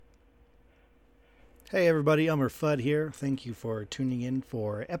Hey everybody, Elmer Fudd here. Thank you for tuning in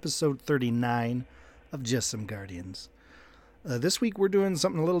for episode 39 of Just Some Guardians. This week we're doing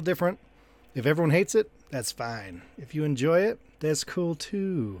something a little different. If everyone hates it, that's fine. If you enjoy it, that's cool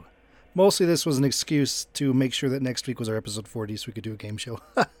too. Mostly this was an excuse to make sure that next week was our episode 40 so we could do a game show.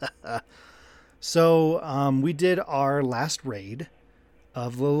 So we did our last raid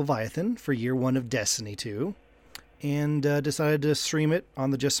of the Leviathan for year 1 of Destiny 2 and decided to stream it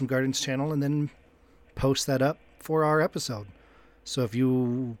on the Just Some Guardians channel and then post that up for our episode. So if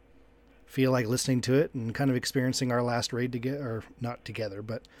you feel like listening to it and kind of experiencing our last raid together, or not together,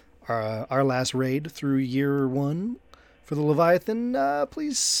 but our last raid through year 1 for the Leviathan,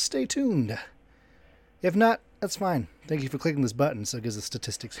 please stay tuned. If not, that's fine. Thank you for clicking this button so it gives us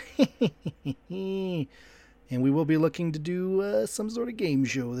statistics. And we will be looking to do some sort of game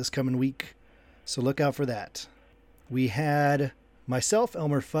show this coming week, so look out for that. We had myself,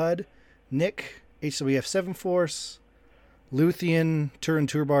 Elmer Fudd, Nick, HWF 7 Force, Luthien, Turin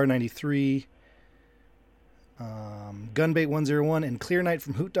Turbar 93, Gunbait 101, and Clear Knight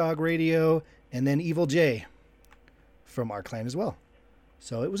from Hoot Dog Radio, and then Evil J from our clan as well.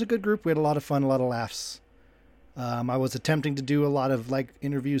 So it was a good group. We had a lot of fun, a lot of laughs. I was attempting to do a lot of like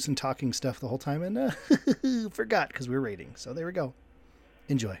interviews and talking stuff the whole time, and forgot because we were raiding. So there we go.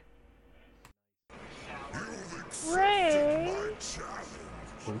 Enjoy. Ray.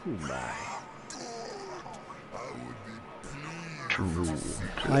 Oh my.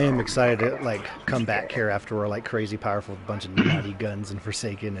 I am excited to like come back here after we're like crazy powerful with a bunch of naughty guns and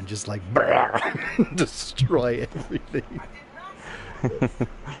Forsaken and just like destroy everything.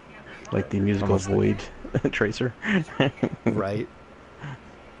 Like the musical Void Tracer. Right.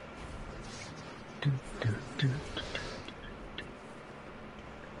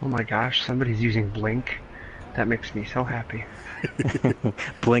 Oh my gosh, somebody's using Blink. That makes me so happy.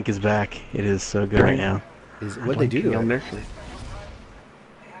 Blink is back. It is so good right now. What they do to You'll it? miss it.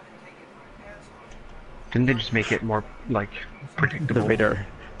 Didn't they just make it more like predictable? The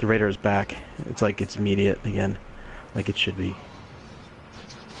radar is back. It's like it's immediate again, like it should be.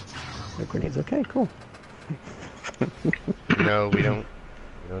 The grenades. Okay, cool. No, we don't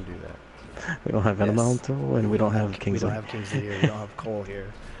do that. We don't have Elemental, and we don't have Kingsley. We don't have Kingsley here. We don't have Cole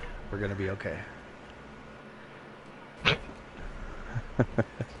here. We're gonna be okay. I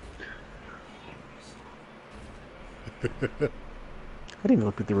didn't even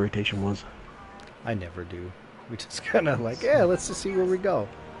look what the rotation was. I never do. We just kind of like, yeah, let's just see where we go.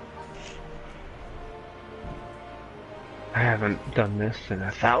 I haven't done this in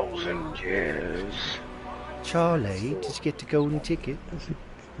 1,000 years. Charlie, did you get the golden ticket?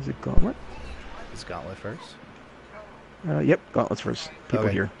 Is it Gauntlet? Is Gauntlet first? Yep, Gauntlet's first. People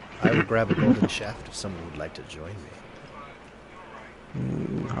Okay. here. I will grab a golden shaft if someone would like to join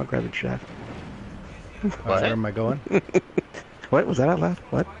me. I'll grab a shaft. Where am I going? What was that out loud?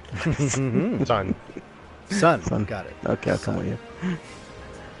 What? Son. Sun. Got it. Okay, I'll come with you.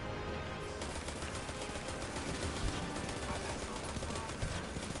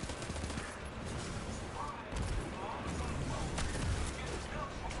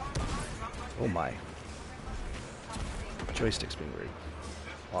 Oh my. Joystick's being weird.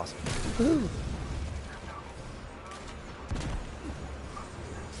 Awesome.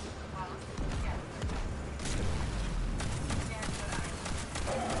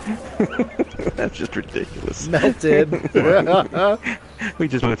 That's just ridiculous. Melted. We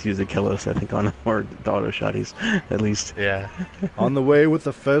just went to use the Kelos, I think, on our auto shotties, at least. Yeah. On the way with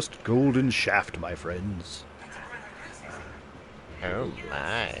the first golden shaft, my friends. Oh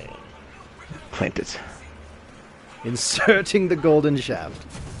my. Plant it. Inserting the golden shaft.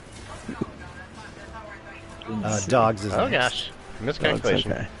 Dogs is Oh next. gosh. Oh,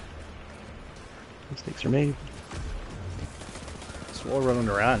 Miscalculation. it's okay. Mistakes are made. So we're running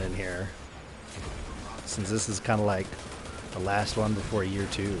around in here. Since this is kind of like the last one before year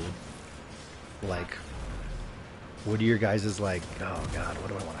 2. Like, what are your guys' like, oh god, how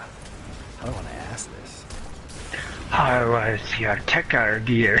do I want to ask this? How was your ticker,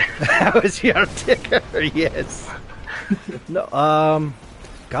 dear? How is your ticker? Yes. No,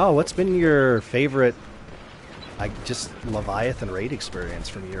 God, what's been your favorite, like, just Leviathan raid experience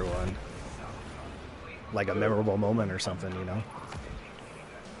from year 1? Like a memorable moment or something, you know?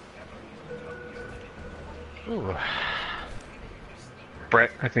 Ooh. Brett,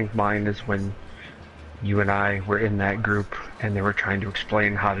 I think mine is when you and I were in that group and they were trying to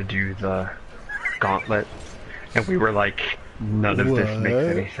explain how to do the gauntlet. And we were like, none of this makes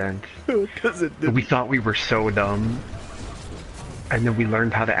any sense. Because it We thought we were so dumb. And then we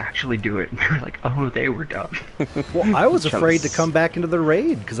learned how to actually do it. And we were like, oh, they were dumb. Well, I was afraid to Chunks. come back into the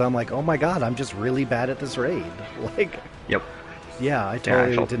raid because I'm like, oh my god, I'm just really bad at this raid. Like, Yep. yeah, I Yeah,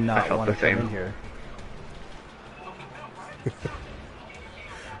 totally did I not felt want to the come same. in here.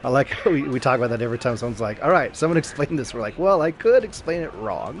 I like how we talk about that every time someone's like, all right, someone explain this. We're like, well, I could explain it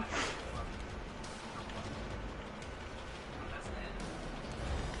wrong.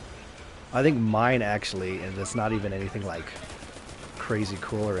 I think mine actually, and it's not even anything like crazy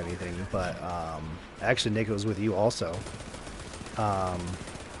cool or anything, but actually, Nick, it was with you also. I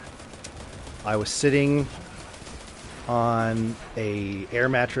was sitting on a air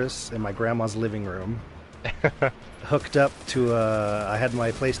mattress in my grandma's living room, hooked up to I had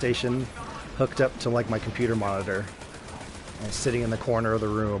my PlayStation hooked up to like my computer monitor, and sitting in the corner of the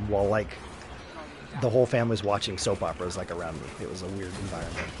room while like the whole family's watching soap operas like around me. It was a weird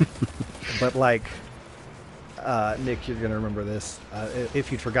environment. But like, Nick, you're gonna remember this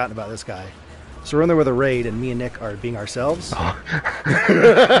if you'd forgotten about this guy. So we're in there with a raid, and me and Nick are being ourselves.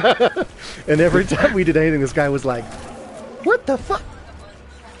 And every time we did anything, this guy was like, "What the fuck?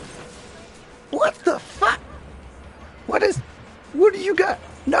 What the fuck? What do you got?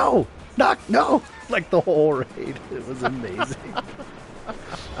 No, no!" Like the whole raid. It was amazing.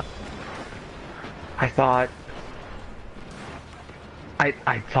 I thought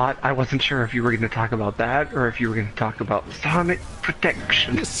I wasn't sure if you were going to talk about that or if you were going to talk about Sonic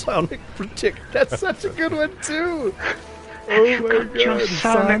Protection. Sonic Protect. That's such a good one too. Oh my Got your god,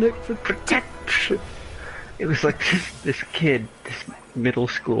 Sonic Protect. Protection. It was like this kid, this middle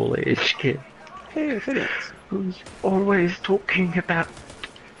school age kid, Hey, Phineas. who's always talking about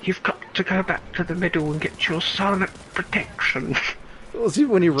you've got to go back to the middle and get your Sonic Protection. Well, see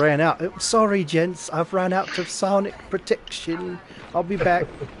when he ran out. Sorry, gents, I've run out of Sonic Protection. I'll be back.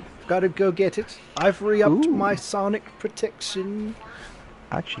 Gotta go get it. I've re-upped Ooh. my Sonic Protection.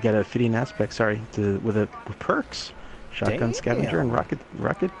 I actually got a fitting aspect. Sorry, with perks, shotgun Damn. scavenger and rocket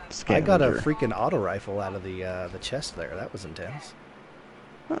scavenger. I got a freaking auto rifle out of the chest there. That was intense.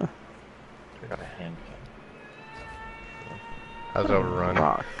 Huh. I got a hand cannon. I was overrun.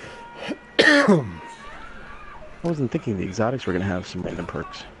 Rock. I wasn't thinking the exotics were gonna have some random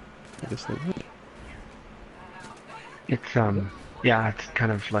perks. I guess they would. It's yeah, it's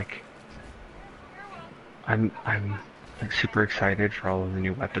kind of like I'm like super excited for all of the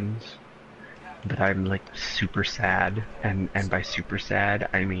new weapons, but I'm like super sad, and by super sad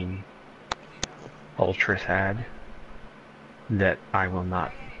I mean ultra sad that I will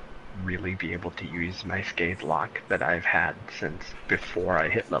not really be able to use my Scathe Lock that I've had since before I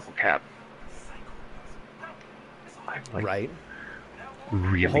hit level cap. I'm like Right.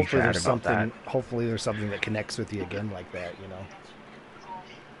 really Hopefully sad there's about something. that. Hopefully there's something that connects with you again like that. You know.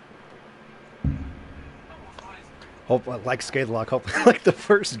 Hope like Scathe Lock. Hopefully like the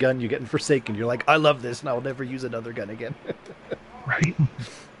first gun you get in Forsaken, you're like, I love this, and I'll never use another gun again. Right?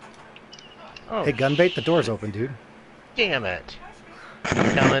 Oh, Hey, Gunbait, the door's open, dude. damn it.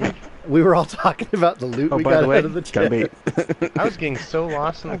 I'm coming. We were all talking about the loot Oh, we by got the way, out of the chest. gunbait. I was getting so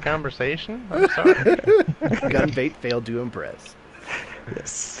lost in the conversation. I'm sorry. Gunbait failed to impress.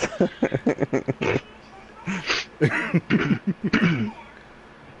 Yes.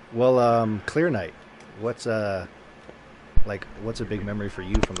 Well, Clear Night. What's a big memory for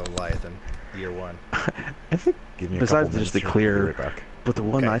you from the Leviathan year one? I think Give me a besides couple just the minutes, clear, I'll be right back. but the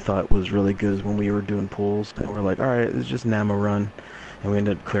one Okay. I thought was really good is when we were doing pulls and we're like, all right, it's just Nama run, and we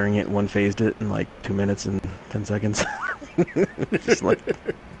ended up clearing it, one phased it in like 2 minutes and 10 seconds. Just like,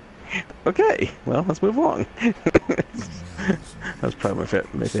 okay, well, let's move along. That was probably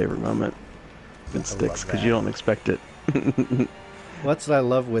my favorite moment. It sticks because that. you don't expect it. What's what I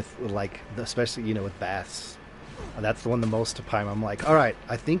love with like, especially with baths. That's the one the most time. I'm like, all right,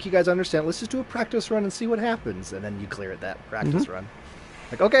 I think you guys understand. Let's just do a practice run and see what happens, and then you clear it that practice run.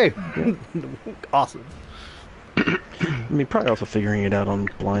 Like, okay, awesome. I mean, probably also figuring it out on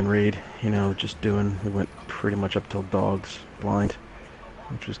blind raid. Just doing. We went pretty much up till dogs blind,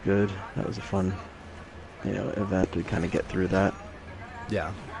 which was good. That was a fun, event to kind of get through that.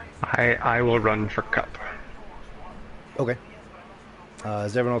 Yeah. I will run for cup. Okay.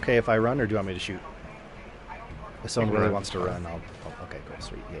 Is everyone okay if I run, or do you want me to shoot? If someone really wants to run, I'll okay, cool,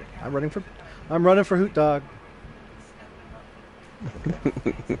 sweet. Yeah. I'm running for Hoot Dog.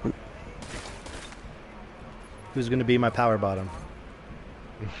 Who's gonna be my power bottom?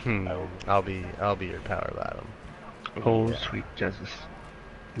 I'll be your power bottom. Oh, yeah. sweet Jesus.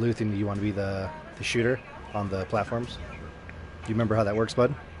 Luthen, do you want to be the shooter on the platforms? Do you remember how that works,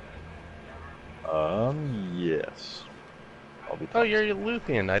 bud? Yes. I'll be Oh, you're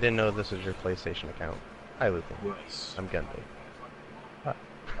Luthien. I didn't know this was your PlayStation account. Hi, Luthien. Yes. I'm Gunbait.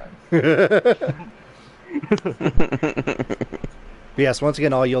 But yes, once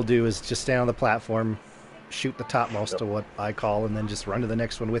again, all you'll do is just stand on the platform, shoot the topmost of what I call, and then just run to the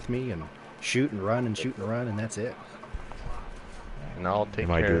next one with me and shoot and run and shoot and run, and that's it. And I'll take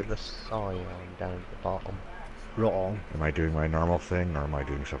Am I care do- of the scion down at the bottom. Roll. Am I doing my normal thing or am I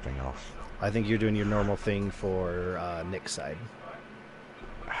doing something else? I think you're doing your normal thing for Nick's side.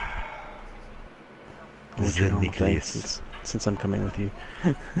 It's The your normal thing Nicholas. since I'm coming with you.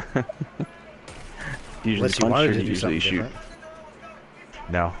 Usually Unless you punch wanted or to do usually something shoot. different.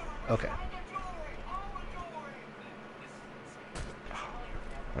 No. Okay.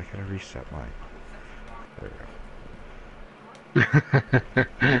 I gotta reset mine. There we go.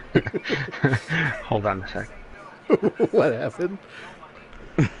 Hold on a sec. What happened?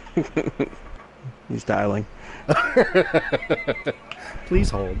 He's dialing. Please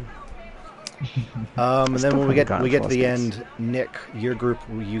hold. And then when we get Gone to the Philistines. end, Nick, your group,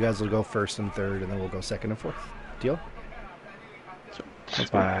 you guys will go first and third, and then we'll go second and fourth. Deal?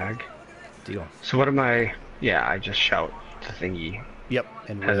 Swag. Deal. So what am I? Yeah, I just shout the thingy. Yep.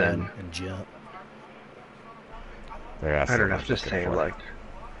 And And run then- and jump. There, that's I don't what have was to looking say for. like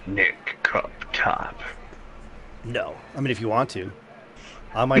Nick Cup Top. No. I mean, if you want to.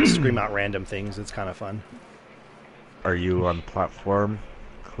 I might scream out random things. It's kind of fun. Are you on platform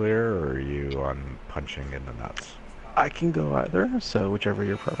clear or are you on punching in the nuts? I can go either, so whichever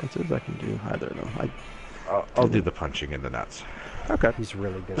your preference is, I can do either of them. I'll do the punching in the nuts. Okay, He's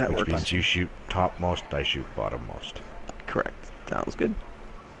really good That at Which works. means punching. you shoot topmost, I shoot bottommost. correct. Sounds good.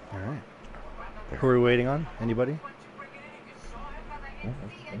 All right. Who are we waiting on? Anybody? Yeah,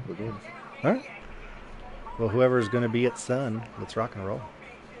 I think we're good. All right. Well, whoever's going to be at Sun, let's rock and roll.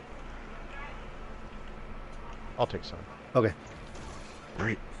 I'll take some. Okay.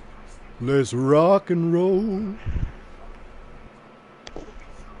 Great. Let's rock and roll.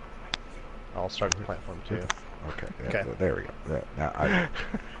 I'll start the platform too. Okay. Okay. There we go. Now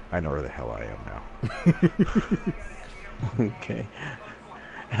I know where the hell I am now. Okay,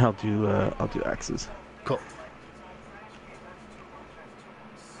 and I'll do axes. Cool.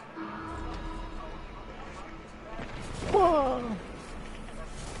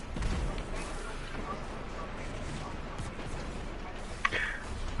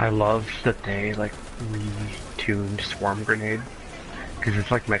 I love that they like retuned Swarm Grenade because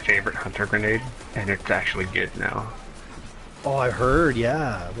it's like my favorite hunter grenade, and it's actually good now. Oh, I heard.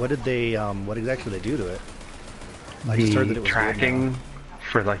 Yeah. What did they? What exactly did they do to it? I just heard that it was good tracking now.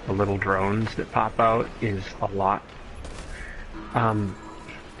 for like the little drones that pop out is a lot.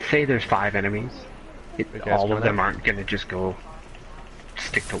 Say there's 5 enemies, You guys all go of them there? aren't gonna just go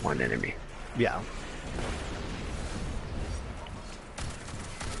stick to one enemy. Yeah.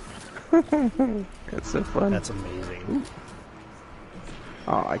 It's so fun. That's amazing.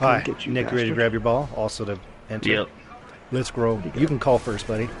 Oh, I can All right, get you, Nick, you ready to bastard. grab your ball? Also to enter. Let's grow. You can call first,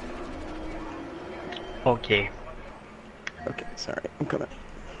 buddy. Okay. Okay, sorry, I'm coming.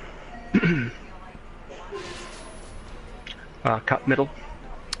 Cup middle.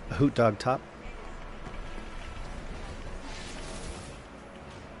 Hoot dog top.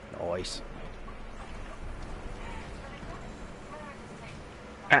 Nice.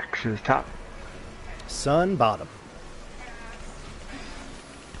 X is top. Sun bottom.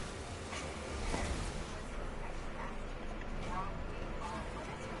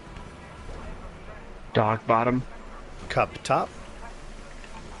 Dog bottom. Cup top.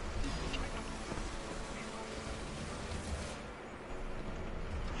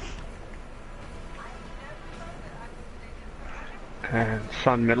 And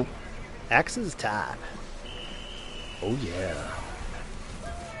sun middle. Axes top. Oh yeah.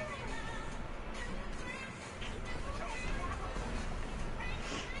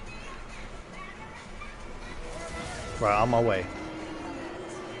 Right, on my way.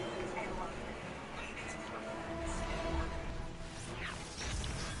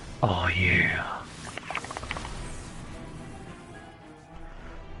 Oh yeah.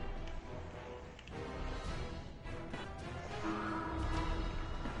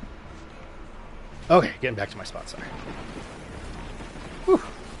 Okay, getting back to my spot, sorry. Whew.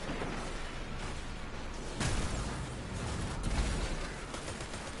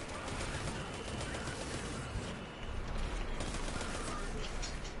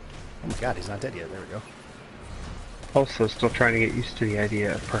 Oh my god, he's not dead yet. There we go. Also, still trying to get used to the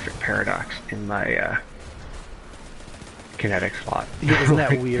idea of perfect paradox in my kinetic slot. Yeah, isn't that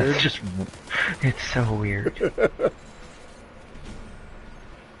Like, weird? That's just, it's so weird.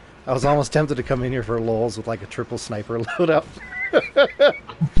 I was almost tempted to come in here for lulz with like a triple sniper loadout.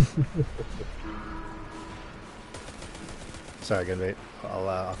 Sorry, good mate.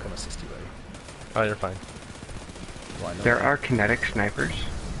 I'll come assist you, buddy. Oh, you're fine. Well, I know There that. are kinetic snipers.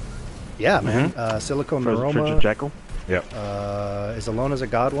 Yeah, man. Silicon Frigid Neuroma. Jackal. Yep. Is Alona's a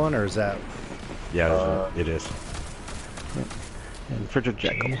god one, or is that? Yeah, it is. And Frigid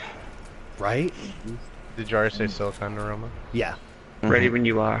Jackal. Right? Did you already say Silicon Aroma? Yeah. Ready when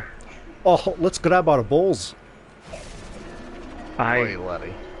you are. Oh, let's grab out of bowls. Boy, I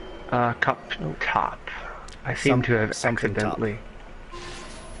Letty. cup top. I seem to have something top. accidentally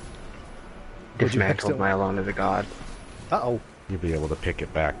Would you dismantled my Alone as a God. Uh-oh. You'll be able to pick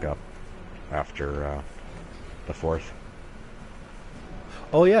it back up after the 4th.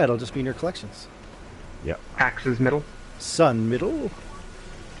 Oh, yeah, it'll just be in your collections. Yep. Axe's middle. Sun middle.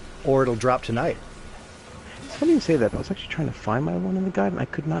 Or it'll drop tonight. It's funny you say that, but I was actually trying to find my one in the guide, and I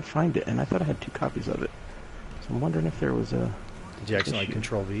could not find it, and I thought I had 2 copies of it. So I'm wondering if there was a... Did you accidentally issue.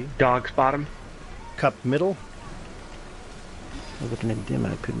 control V? Dog's bottom. Cup middle. I was looking in dim,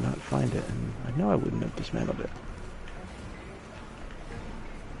 and I could not find it, and I know I wouldn't have dismantled it.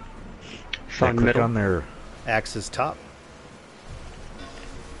 Sun click middle. on their Axe's top.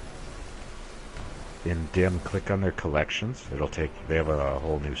 in dim. Click on their collections. It'll take. They have a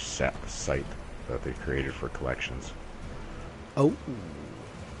whole new site that they created for collections. Oh.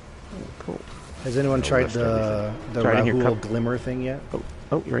 Oh, cool. Has anyone It'll tried list the Tried in your Rahul cup. Glimmer thing yet?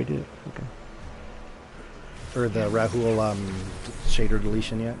 Oh, you already did it. Okay. Or the Rahul shader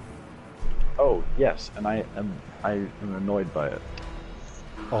deletion yet? Oh yes, and I am annoyed by it.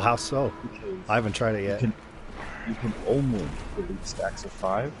 Oh, how so? Because I haven't tried it yet. you can only delete stacks of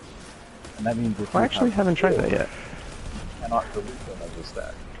 5, and that means if I you actually have haven't tried 4, that yet. you cannot delete them as a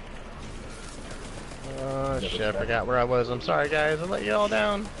stack. Oh, shit, I forgot where I was. I'm sorry, guys. I let you all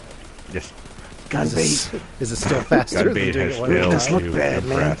down. Yes. Gun Is bait. is it still faster than Gunbait doing has it one at a failed This time? look to bad,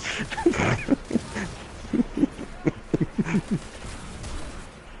 man. impress.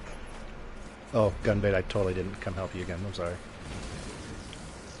 Oh, Gunbait, I totally didn't come help you again. I'm sorry.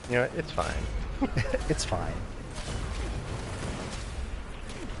 You know, it's fine. It's fine.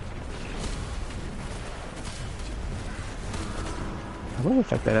 I love the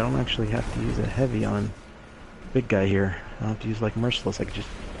fact that I don't actually have to use a heavy on big guy here. I don't have to use like Merciless. I could just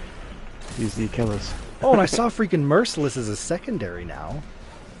use the Achilles. Oh, and I saw freaking Merciless as a secondary now.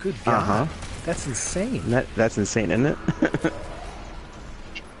 Good God. Uh-huh. That's insane. And that's insane, isn't it?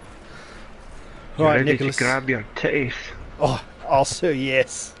 All right, Ready Nicholas. to grab your teeth. Oh, also,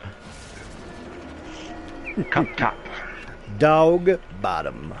 yes. Cup top. Dog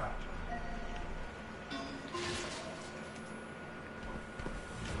bottom.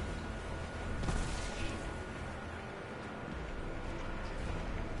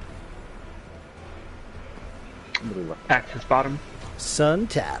 Somebody left. Axe's bottom. Sun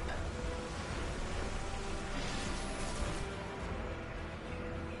tap.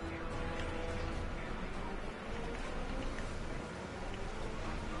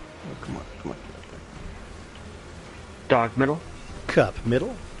 Oh, come on, come on. Dog middle. Cup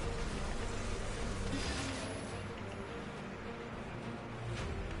middle.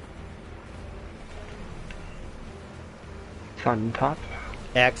 Sun top.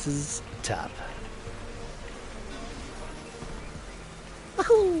 Axes top.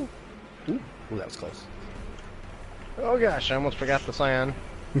 Ooh, that was close. Oh, gosh, I almost forgot the cyan.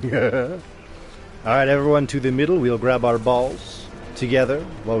 All right, everyone to the middle. We'll grab our balls together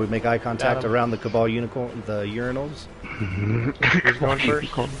while we make eye contact Got 'em. around the Cabal unicorn, the urinals. Who's going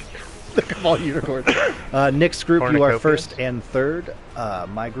first? The Cabal unicorn. Nick's group, you are Cornucopias? first and third.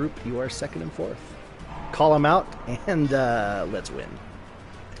 My group, you are second and fourth. Call them out and let's win.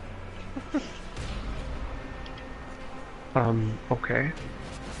 Okay.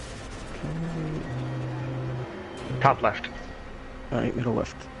 Top left. Alright, middle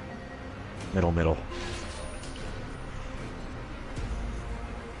left. Middle.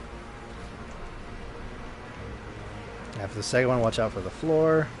 After the second one, watch out for the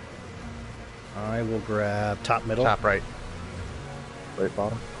floor. I will grab top middle. Top right. Right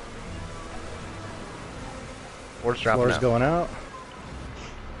bottom. Floor's dropping Floor's out. going out.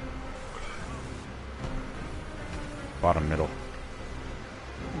 Bottom middle.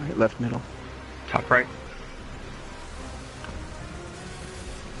 Alright, left middle. Top right.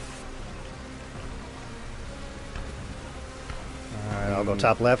 All right, I'll go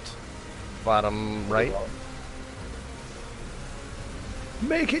top left. Bottom right.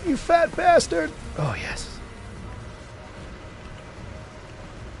 Make it, you fat bastard! Oh, yes.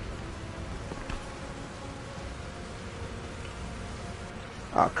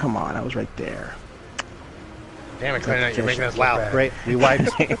 Oh, come on, I was right there. Damn it, Clear Knight, you're making us look Wow, bad. great. We wiped.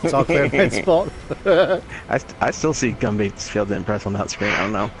 It's all Clear Knight's fault. I still see Gunbait's failed to impress on that screen. I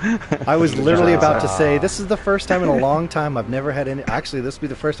don't know. I was literally about to say, this is the first time in a long time I've never had any... Actually, this will be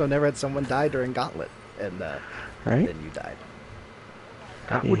the first time I've never had someone die during Gauntlet. And Right? then you died.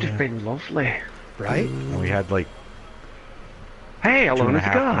 That would have been lovely. Right? And we had like Hey, 2.5 alone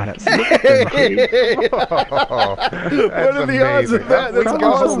as God. minutes. What are the odds of that? We That's can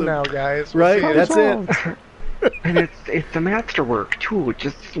go awesome. home now, guys. Right? We'll see That's you. it. And it's a masterwork too.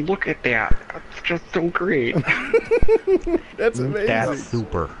 Just look at that. It's just so great. That's amazing. That's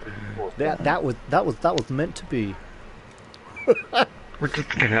super. That was meant to be. We're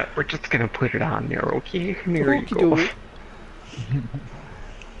just gonna put it on there, okay? There you go.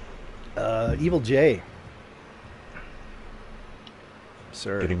 Okey-dokey. Evil J.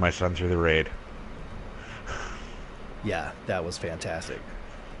 Sir. Getting my son through the raid. Yeah, that was fantastic.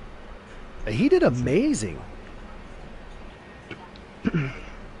 He did amazing.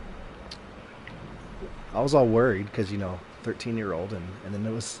 I was all worried because 13-year-old, and then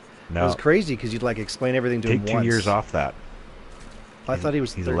it was No, crazy because you'd like explain everything to take him 2 once. years off that. I thought he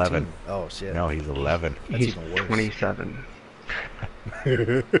was He's 13. 11. Oh shit. No, he's 11. That's He's even worse. 27.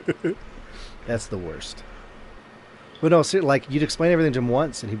 That's the worst. But no, see, like you'd explain everything to him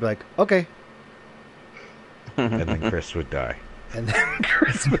once, and he'd be like, "Okay," And then Chris would die. and then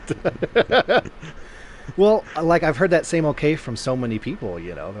Chris would die. Well, like I've heard that same "okay" from so many people.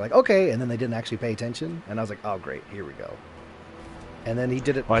 They're like, "Okay," and then they didn't actually pay attention, and I was like, "Oh, great, here we go." And then he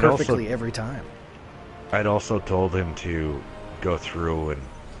did it Well, I'd perfectly also- every time. I'd also told him to go through and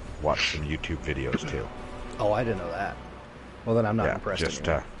watch some YouTube videos too. Oh, I didn't know that. Well, then I'm not Yeah, impressed. just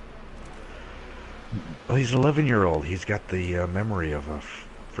anymore. well, he's an 11-year-old. He's got the memory of a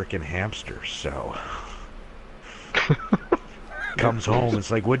freaking hamster. So comes home.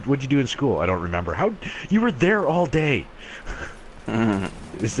 It's like, what'd you do in school? I don't remember. How you were there all day?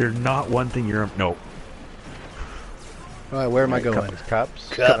 Is there not one thing you're no? All right, where am I going? Cups.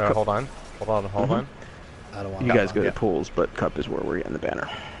 Cup. Hold on. Hold on. I don't want. You guys go Yeah. to pools, but Cup is where we're getting the banner.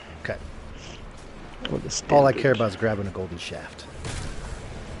 Okay. With the All I standard. care about is grabbing a golden shaft.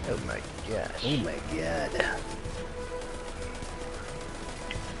 Oh my gosh. Oh my god.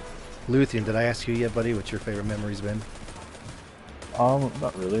 Luthien, did I ask you yet, buddy, what your favorite memory's been?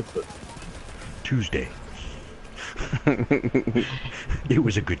 Not really, but Tuesday. It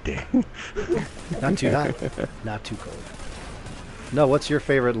was a good day. Not too hot, not too cold. No, what's your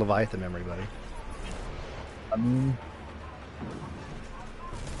favorite Leviathan memory, buddy? I mean,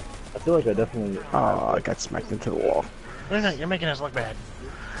 I feel like I definitely. Oh, I got smacked into the wall. Clear Knight, you're making us look bad.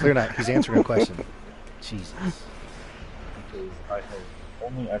 Clear Knight, he's answering a question. Jesus. Because I have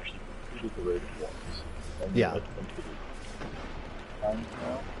only actually completed the raid once. And Yeah. I've completed times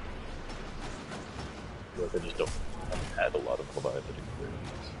now. Like I just haven't had a lot of Leviathan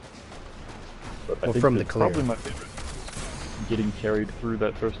experience. But I Well, think from the that's clear. probably my favorite. Getting carried through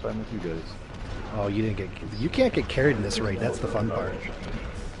that first time with you guys. Oh, you can't get carried in this raid. That's the fun part.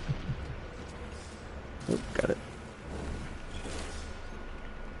 Oh, got it.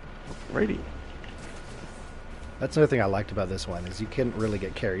 Righty. That's another thing I liked about this one is you couldn't really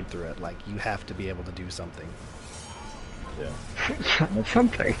get carried through it. Like you have to be able to do something. Yeah.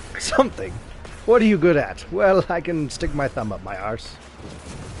 Something. Something. What are you good at? Well, I can stick my thumb up my arse.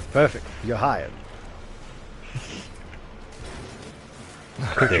 Perfect. You're hired.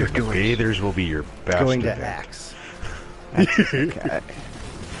 There, the bathers will be your best. Going to event. Axe. Okay.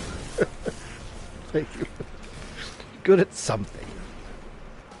 Thank you. Good at something.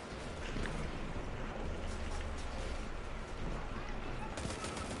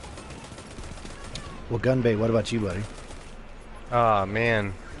 Well, Gunbait, what about you, buddy? Oh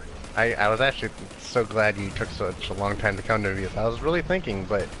man, I was actually so glad you took such a long time to come to me. I was really thinking,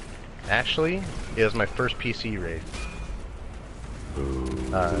 but actually, it was my first PC raid.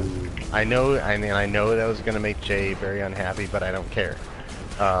 I know that was gonna make Jay very unhappy, but I don't care.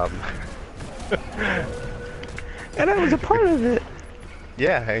 And I was a part of it.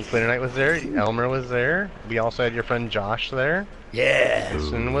 Yeah, and Clear Knight was there. Elmer was there. We also had your friend Josh there. Yes.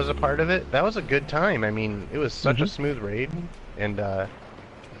 And was a part of it. That was a good time. I mean, it was such a smooth raid, and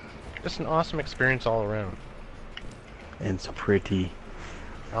just an awesome experience all around. And so pretty.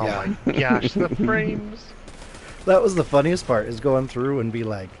 Oh Yeah. my gosh, the frames! That was the funniest part, is going through and be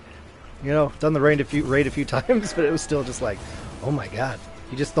like, done the raid a few times, but it was still just like, oh my god.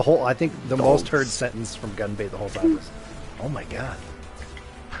 You just I think the most heard sentence from Gunbait the whole time was, oh my god.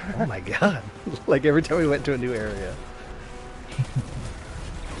 Oh my god. Like every time we went to a new area.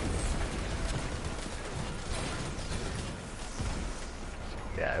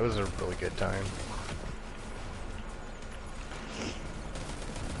 Yeah, it was a really good time.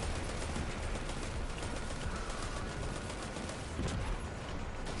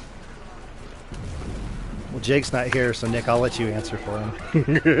 Jake's not here, so Nick, I'll let you answer for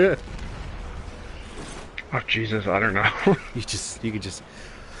him. Oh Jesus, I don't know. You could just.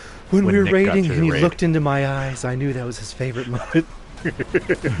 When we were Nick got raiding through and the he raid. looked into my eyes, I knew that was his favorite moment.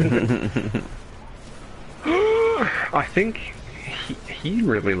 I think he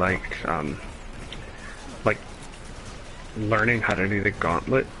really liked like learning how to do the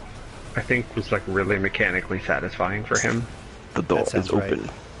gauntlet. I think was like really mechanically satisfying for him. The door That is sounds right. open.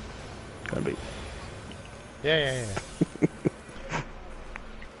 Gotta be. Yeah.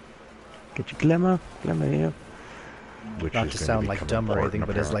 Get your glamour here. Which Not is to gonna sound like become dumb or anything, important,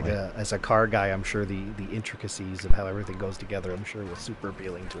 but as like apparently. as a car guy, I'm sure the intricacies of how everything goes together, I'm sure was super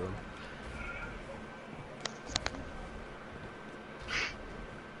appealing to him.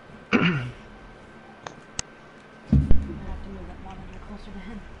 I'm gonna have to move that monitor closer to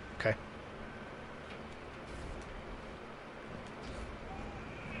him. Okay.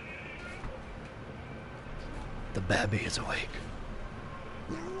 The Babby is awake.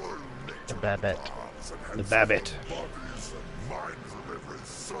 The Babette. The Babbit.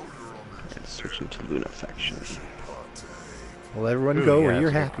 And switching to Luna faction. Well, everyone Ooh, go yeah, where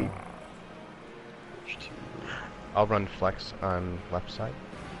you're that's happy. I'll run flex on left side.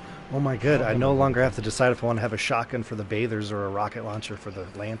 Oh my good, I no longer have to decide if I want to have a shotgun for the bathers or a rocket launcher for the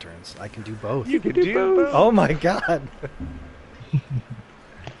lanterns. I can do both. You can do both. Oh my god.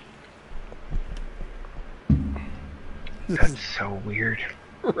 That's so weird.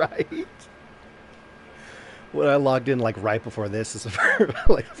 Right. When I logged in like right before this is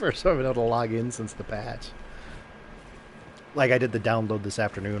like the first time I've been able to log in since the patch. Like I did the download this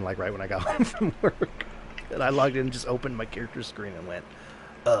afternoon, like right when I got home from work. And I logged in and just opened my character screen and went,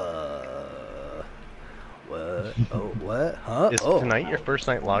 what? Oh, what? Huh? Is Oh. tonight your first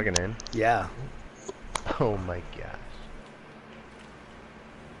night logging in? Yeah. Oh my gosh.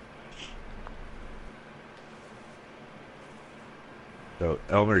 So,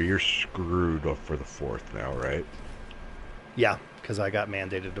 Elmer, you're screwed for the 4th now, right? Yeah, because I got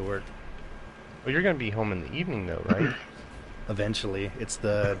mandated to work. Well, you're gonna be home in the evening though, right? Eventually. It's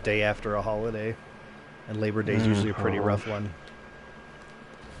the day after a holiday. And Labor Day is usually a pretty rough one.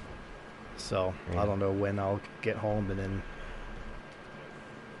 So, I don't know when I'll get home and then,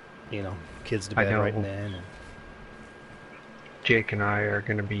 you know, kids to I bed know. right then. And Jake and I are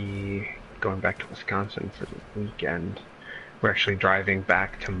going to be going back to Wisconsin for the weekend. We're actually driving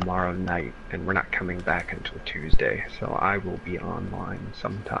back tomorrow night, and we're not coming back until Tuesday. So I will be online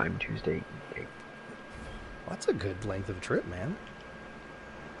sometime Tuesday evening. that's a good length of a trip, man.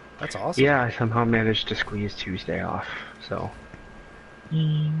 That's awesome. Yeah, I somehow managed to squeeze Tuesday off. So,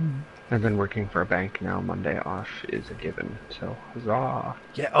 and then working for a bank now, Monday off is a given. So, huzzah!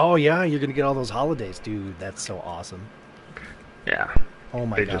 Yeah. Oh, yeah. You're going to get all those holidays. Dude, that's so awesome. Yeah, Oh,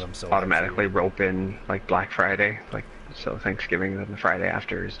 my they God. just I'm so happy for automatically you. rope in like Black Friday, like so Thanksgiving, then the Friday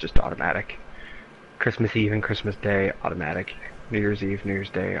after is just automatic. Christmas Eve and Christmas Day automatic. New Year's Eve, New Year's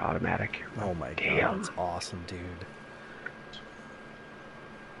Day automatic. Oh, my Damn. God. That's awesome, dude.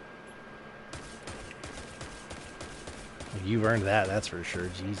 You've earned that. That's for sure.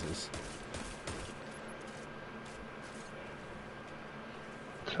 Jesus.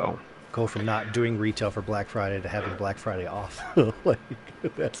 So Go from not doing retail for Black Friday to having Black Friday off. Like,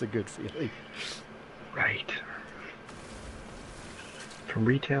 that's a good feeling. right. From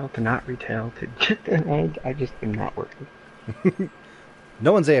retail to not retail to I just am not working.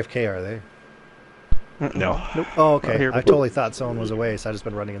 No one's AFK, are they? No. Nope. Oh, okay. Here. I totally thought someone was away, so I've just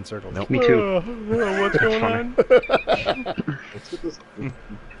been running in circles. Nope. Me too. What's going on? Let's get this.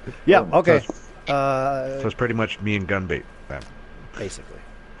 Yeah, okay. So it's pretty much me and Gunbait then. Basically.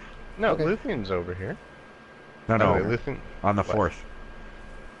 No, Okay. Luthion's over here. No, Oh, no, wait, Luthien. on the What? 4th.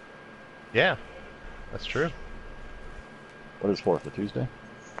 Yeah, that's true. What is 4th, a Tuesday?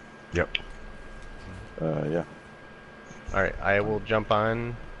 Yep. Yeah. All right, I will jump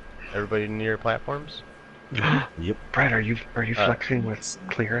on. Everybody near your platforms. Yep. Brad, are you flexing with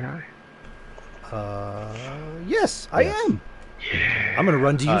Clear and I? Yes, I Yes. am. I'm going to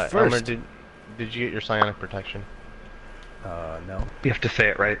run to you Elmer, first. did you get your psionic protection? No. You have to say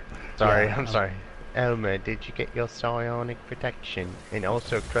it right. Sorry, Yeah, I'm sorry. Elmer, did you get your psionic protection? And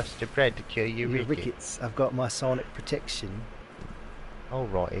also crust of bread to kill your Your rickets. rickets. I've got my sonic protection.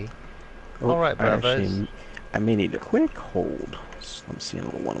 Alrighty. Oh, Alright, brothers. I may need a quick hold. I'm seeing a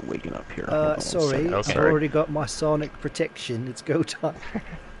little one waking up here. Hold on one Sorry, second. Okay. I've already got my sonic protection. It's go time.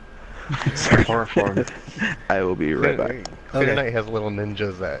 Chloroform. I will be right back. Clear Okay. Night has little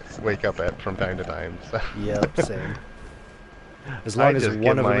ninjas that wake up at from time to time. So. Yep, same. As I long as just one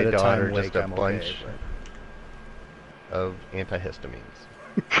give of them my at a daughter time just wake, a I'm bunch. okay. Of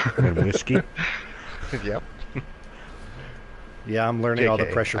antihistamines. And whiskey. Yep. Yeah, I'm learning all the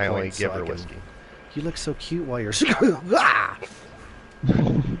JK, pressure I only points. give so her I can- whiskey. You look so cute while you're. Ah!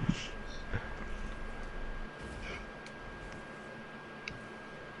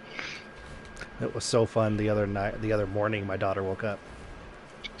 It was so fun the other morning. My daughter woke up,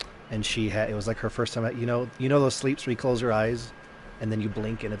 and it was like her first time. You know those sleeps where you close your eyes, and then you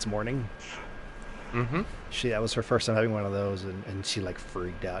blink and it's morning. Mm-hmm. That was her first time having one of those, and she like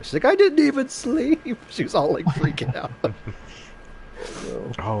freaked out. She's like, I didn't even sleep. She was all like freaking out.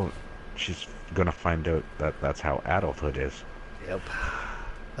 Oh, she's gonna find out that that's how adulthood is. Yep.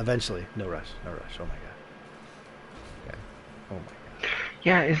 Eventually, no rush. Oh my god. Yeah. Oh my god.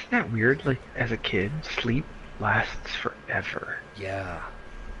 Yeah, isn't that weird? Like, as a kid, sleep lasts forever. Yeah.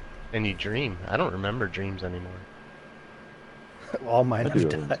 And you dream. I don't remember dreams anymore. All mine I have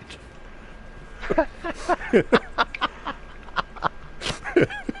do. died.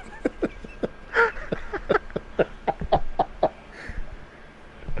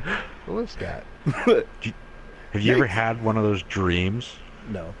 What was that? Have you ever had one of those dreams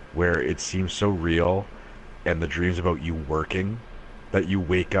No. where it seems so real, and the dream's about you working, that you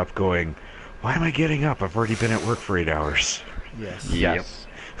wake up going, "Why am I getting up? I've already been at work for 8 hours." Yes. Yes.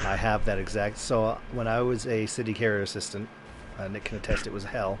 I have that exact. So when I was a city carrier assistant, Nick can attest it was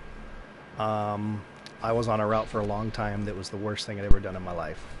hell. I was on a route for a long time that was the worst thing I'd ever done in my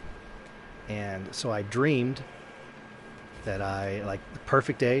life. And so I dreamed that the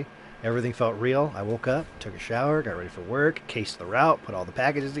perfect day, everything felt real. I woke up, took a shower, got ready for work, cased the route, put all the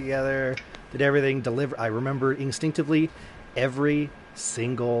packages together, did everything, I remember instinctively every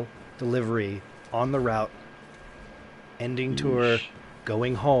single delivery on the route, ending tour,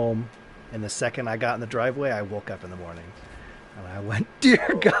 going home, and the second I got in the driveway, I woke up in the morning. And I went,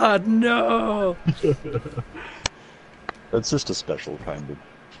 dear God, no! That's just a special kind of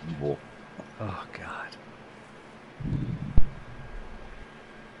evil. Oh, God.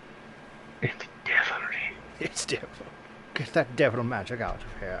 It's definitely. It's devil. Get that devil magic out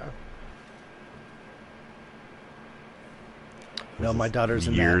of here. No, my daughter's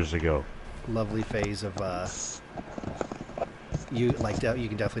in Years ago. that lovely phase of, you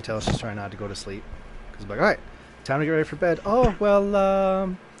can definitely tell she's trying not to go to sleep. Because like, all right, time to get ready for bed. Oh, well,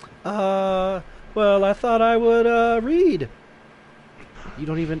 I thought I would, read. You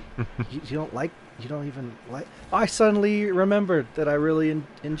don't even, you don't even like, I suddenly remembered that I really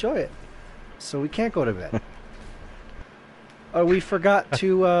enjoy it. So we can't go to bed. Oh, we forgot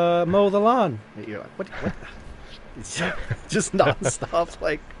to, mow the lawn. You're like, what? It's just nonstop.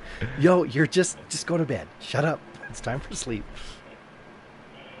 Like, yo, you're just go to bed. Shut up. It's time for sleep.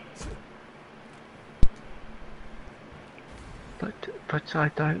 But I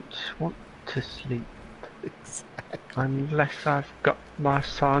don't want to sleep unless I've got my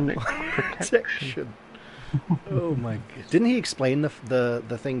sonic protection. Oh my god! Didn't he explain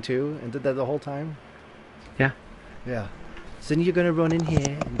the thing too, and did that the whole time? Yeah. Yeah. So then you're gonna run in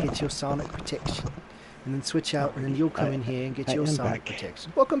here and get your sonic protection, and then switch out, and then you'll come in here and get I your am sonic back.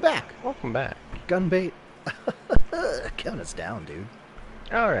 protection. Welcome back, Welcome back. Gunbait. Count us down, dude.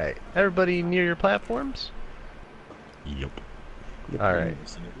 All right. Everybody near your platforms? Yep. All right.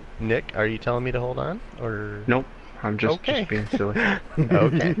 Nick, are you telling me to hold on? Or Nope. I'm just Okay. being silly.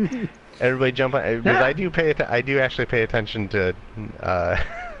 Okay. Everybody jump on. Because I do actually pay attention to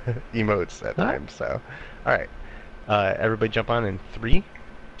emotes at times. So, all right. Everybody jump on in 3,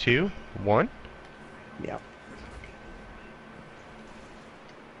 2, 1. Yeah.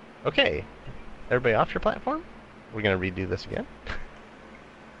 Okay. Everybody off your platform? We're gonna redo this again.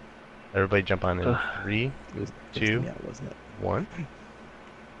 Everybody jump on in 3, It was 2, yeah, wasn't it? 1.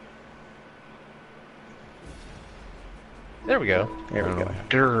 There we go. There we go.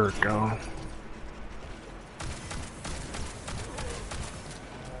 There go.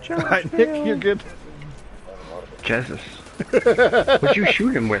 All right, Nick, you're good. Jesus. What'd you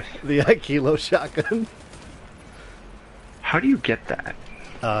shoot him with? The Kilo shotgun. How do you get that?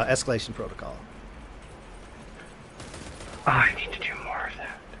 Escalation protocol. Oh, I need to do more of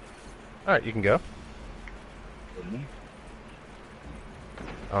that. All right, you can go.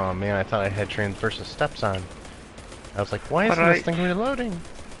 Oh man, I thought I had transversus steps on. I was like, why isn't this thing reloading?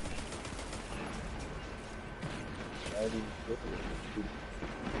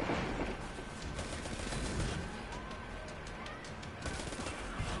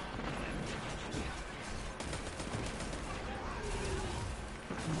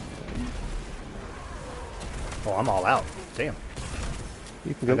 Oh, I'm all out. Damn.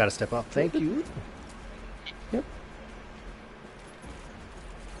 You can I go. gotta step up. Thank you. Yep.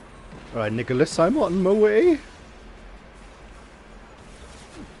 Alright, Nicholas, I'm on my way.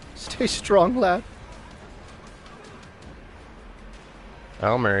 Stay strong, lad.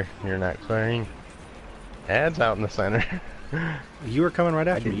 Elmer, you're not clearing. Ads out in the center. You were coming right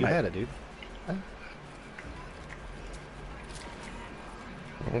after me. did You my- had it, dude.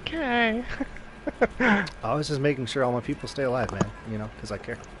 Okay. I was just making sure all my people stay alive, man. You know, because I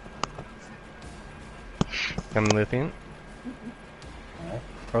care. Coming lithium.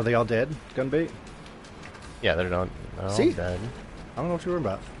 Are they all dead? Gunbait? Yeah, they're not. Oh, See? dead. I don't know what you were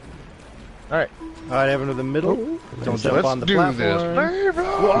about. All right. All right, Evan to the middle. Don't So jump let's on the do platform. this.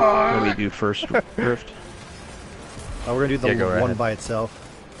 What do we do first, Rift? Oh, we're gonna do the Yeah, go right one ahead. by itself.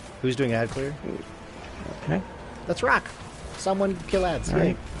 Who's doing ad clear? Okay. Let's rock. Someone kill ads. All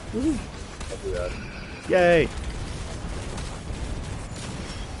right. I'll do that. Yay!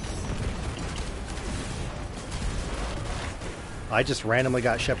 I just randomly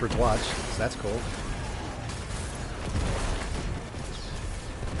got Shepherd's Watch, so that's cool.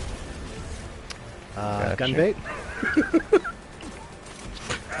 Gotcha. Gunbait?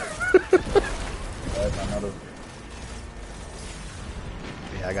 I'm out of.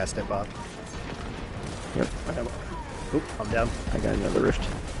 Yeah, I got step off. Yep. Oop, I'm down. I got another Rift.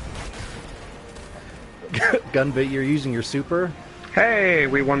 Gunbait, you're using your super. Hey,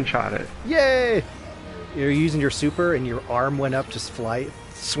 we one-shot it. Yay! You're using your super, and your arm went up to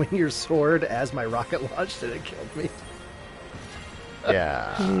swing your sword as my rocket launched, and it killed me.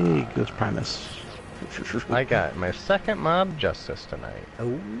 Yeah. Hey, Ghost Primus. I got my second mob justice tonight.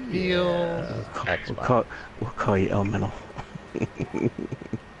 Oh, Feels We'll Xbox. call you Elemental.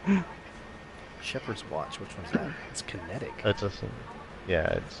 Shepherd's Watch. Which one's that? It's kinetic. It's a,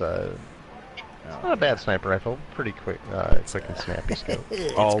 yeah, it's Oh. not a bad sniper rifle. Pretty quick, quick and snappy scope.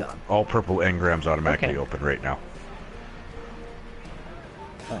 It's All gone. all purple engrams automatically Okay. open right now.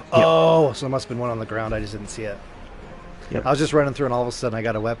 Oh, so there must have been one on the ground. I just didn't see it. Yep. I was just running through, and all of a sudden I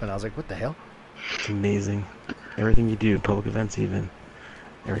got a weapon. I was like, "What the hell?" It's amazing. Everything you do, public events even.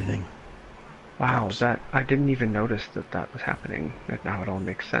 Everything. Wow, that I didn't even notice that was happening. That now it all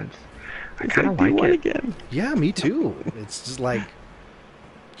makes sense. I It's kind of do like one it. again. Yeah, me too. It's just like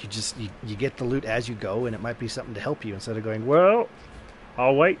you get the loot as you go, and it might be something to help you instead of going, "Well,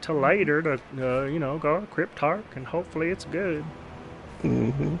 I'll wait till later to go to Cryptarch, and hopefully it's good."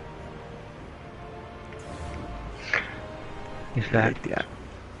 Mm-hmm. Is that Yeah.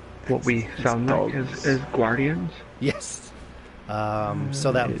 what we sound like as Guardians? Yes.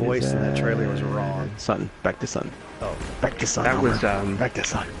 So that It voice is, in that trailer was wrong. Sun. Back to Sun. Oh, Back to Sun. That Homer. was Back to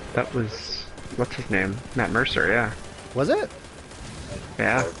Sun. that was what's his name? Matt Mercer. Yeah, was it?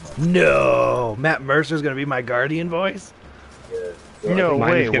 yeah. No, Matt Mercer's gonna be my Guardian voice. No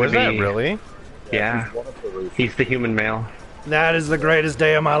Mine way, is gonna was that be- really? Yeah. He's one of the races. He's the human male. That is the greatest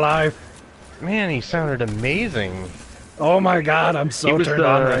day of my life. Man, he sounded amazing. Oh my God, I'm He so was turned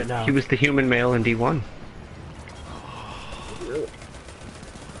on right now. He was the human male in D1.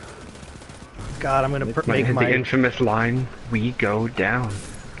 God, I'm gonna Like make the my. infamous line, "We go down."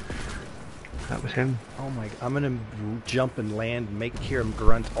 That was him. Oh my! I'm gonna jump and land, and hear him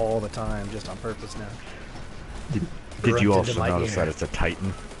grunt all the time, just on purpose now. Did Grunt you into also my notice ear. that it's a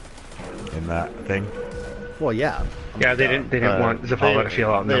Titan in that thing? Well, yeah. Yeah, they didn't want Zavala to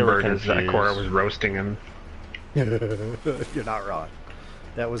feel they were outnumbered as confused. Cora was roasting him. You're not wrong.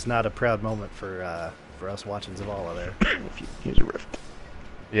 That was not a proud moment for us watching Zavala there. Here's a Rift.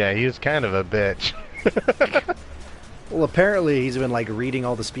 Yeah, he was kind of a bitch. Well, apparently he's been like reading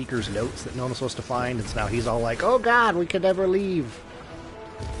all the speakers' notes that no one's supposed to find, and so now he's all like, "Oh God, we could never leave."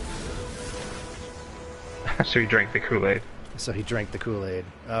 So he drank the Kool-Aid. So he drank the Kool-Aid.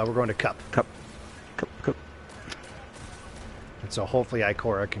 We're going to Cup, Cup. and so hopefully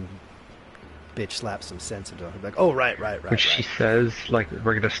Ikora can bitch slap some sense into him. Like, "Oh right. Which she says, like,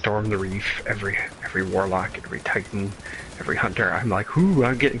 we're gonna storm the reef. Every warlock, every titan, every hunter. I'm like, ooh,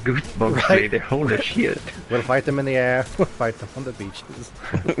 I'm getting goosebumps. Right. Right. Holy shit. We'll fight them in the air. We'll fight them on the beaches."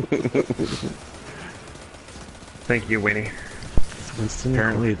 Thank you, Winnie. It's Winston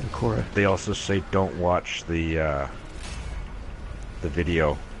Apparently, and Cora. they also say don't watch the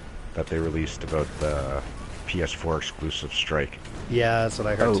video that they released about the PS4 exclusive Strike. Yeah, that's what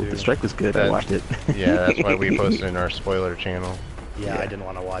I heard Oh, too. the strike was good. I That- watched it. Yeah, that's why we posted in our spoiler channel. Yeah, I Yeah. didn't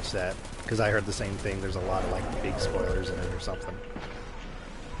want to watch that because I heard the same thing. There's a lot of like big spoilers in it or something.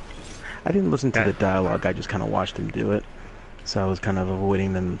 I didn't listen to Yeah. the dialogue. I just kind of watched them do it. So I was kind of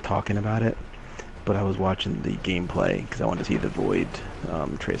avoiding them talking about it. But I was watching the gameplay because I wanted to see the Void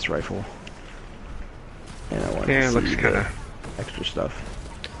trace rifle. And I wanted Yeah, to it see looks kind the of. extra stuff.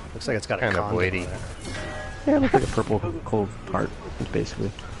 Looks like it's got a Kinda condom weighty. on it. Yeah, it looks like a purple cold heart,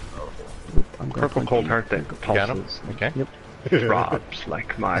 basically. Oop, I'm going Purple funky. cold heart that Got him? pulses, Okay. Yep. throbs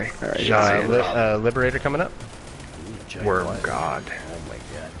like my Alright, giant Liberator coming up. Giant worm light. god. Oh my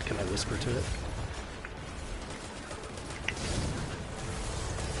whisper to it.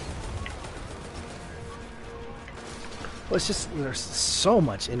 Well, it's just, there's so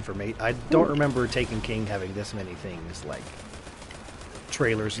much information. I don't remember Taken King having this many things, like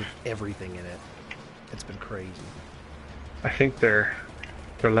trailers with everything in it. It's been crazy. I think they're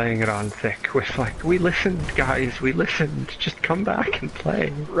laying it on thick with like, we listened, guys, we listened. Just come back and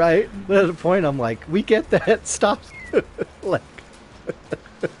play. Right? But at a point, I'm like, we get that. Stop. Like,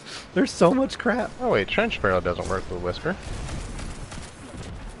 there's so much crap. Oh wait, Trench Barrel doesn't work with Whisper.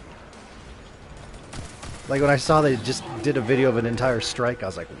 Like when I saw they just did a video of an entire strike, I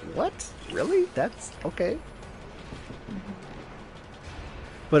was like, what? Really? That's okay.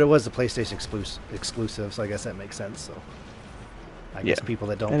 But it was a PlayStation exclusive, so I guess that makes sense. So I guess people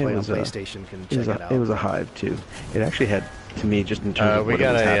that don't And it play on was PlayStation can check it out. It was a Hive too. It actually had, to me, just in terms of We what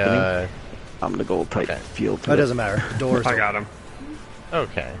got was a. happening, I'm gonna go type okay. feel to Oh, it it. doesn't matter. Doors. I got him.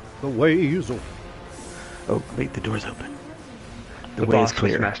 Okay. The way is open. Oh, wait, the door's open. The way is boss was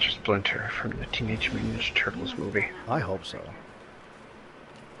clear. Master Splinter from the Teenage Mutant Ninja Turtles movie. I hope so.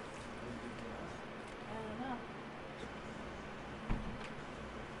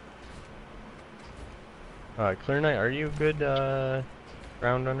 Clear Knight, are you a good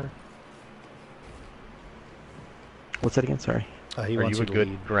ground runner? What's that again? Sorry. He Are wants you a to good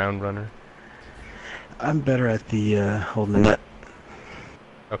lead. ground runner? I'm better at the holding the net.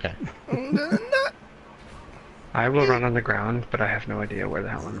 Okay. I will run on the ground, but I have no idea where the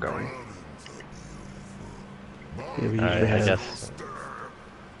hell I'm going. Yeah, we usually I have. guess.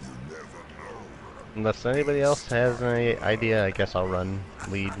 Unless anybody else has any idea, I guess I'll run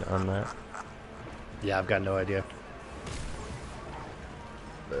lead on that. Yeah, I've got no idea.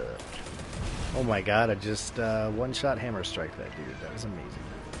 Oh my god, I just one-shot hammer strike that dude. That was amazing.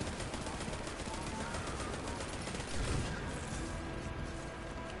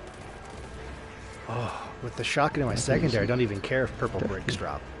 Oh, with the shotgun in my secondary, I don't even care if purple bricks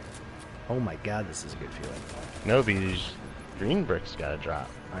drop. Oh my god, this is a good feeling. No, because green bricks gotta drop.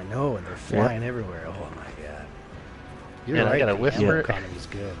 I know, and they're flying everywhere. Oh my god. You're Man, I right, gotta the whisper ammo it. economy's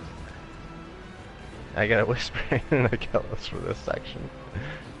good. I gotta whisper in the Achilles for this section.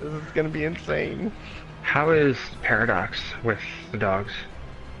 This is gonna be insane. How is Paradox with the dogs?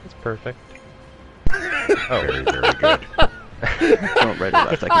 It's perfect. Very, very good. Oh, right or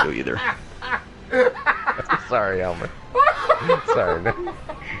left, I can go either. Sorry, Elmer. Sorry, man.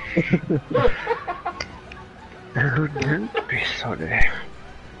 Don't be sorry.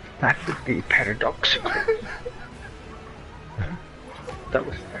 That would be paradoxical. That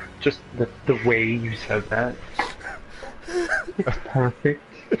was just the way you said that. It's perfect.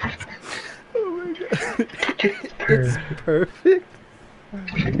 Oh my god. It's perfect.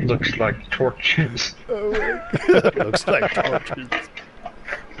 It looks like torches. Oh my god. Looks like torches.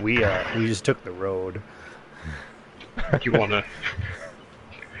 We just took the road. You wanna?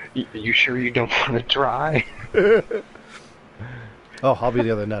 You sure you don't wanna try? Oh, I'll be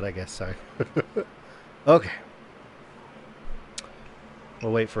the other nut, I guess. Sorry. Okay.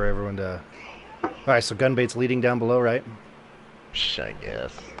 We'll wait for everyone to... Alright, so Gunbait's leading down below, right? I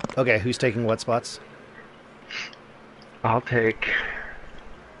guess. Okay, who's taking what spots? I'll take.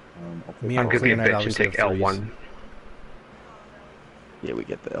 Me I'm and gonna be a Clear Knight bitch and obviously take have threes. L1. Yeah, we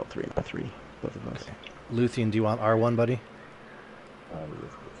get the L3 and L3, both of us. Luthien, do you want R1, buddy?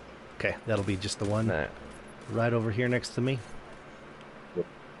 Okay, that'll be just the one Nah, right over here next to me. Yep.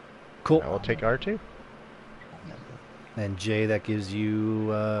 Cool. I will take R2. And Jay, that gives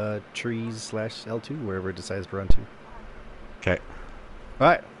you trees / L2, wherever it decides to run to. Okay.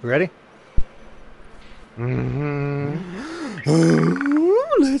 Alright, we ready? Mm-hmm.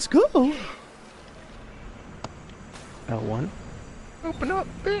 Let's go. L1? Open up,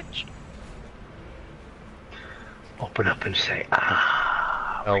 bitch. Open up and say,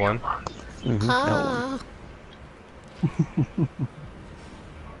 ah. L1. Mm-hmm. L1.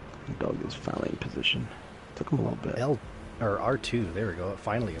 The dog is finally in position. Took him a little bit. R2, there we go. It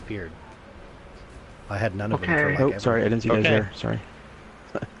finally appeared. I had none of them Okay. for like Oh, ever. sorry, I didn't see you guys Okay. there. Sorry.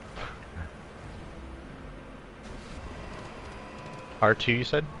 R2, you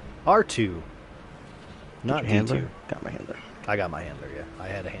said? R2. Not Your handler? D2. Got my handler. I got my handler, yeah. I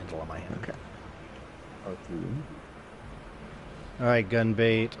had a handle on my handler. Okay. Alright,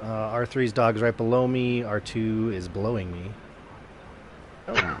 Gunbait. R3's dog's right below me. R2 is blowing me.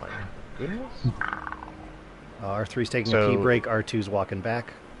 Oh my goodness. R3's taking a So- key break. R2's walking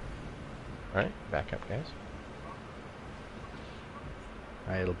back. Alright, back up, guys.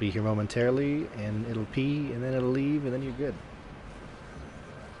 Alright, it'll be here momentarily, and it'll pee, and then it'll leave, and then you're good.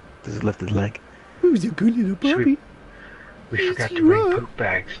 Does it lift his leg? Who's a good little Should puppy? we forgot to bring poop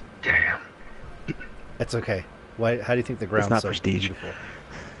bags. That's okay. Why? How do you think the ground's not so prestige.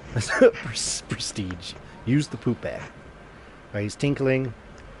 beautiful? Prestige. Use the poop bag. All right, he's tinkling.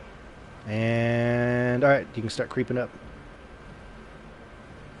 And all right, you can start creeping up.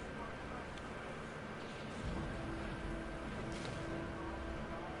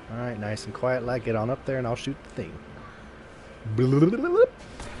 All right, nice and quiet. Like, get on up there, and I'll shoot the thing.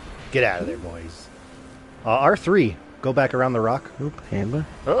 Get out of there, boys. R3, go back around the rock. Oop, handler.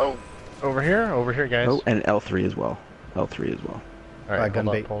 Oh, over here, guys. Oh, and L3 as well. L3 as well. All right, hold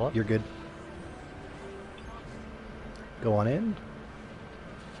gunbait. up, hold up. You're good. Go on in.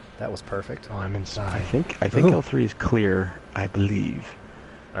 That was perfect. Oh, I'm I inside. think Oh. L3 is clear. I believe.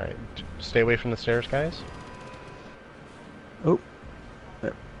 All right, stay away from the stairs, guys. Oh,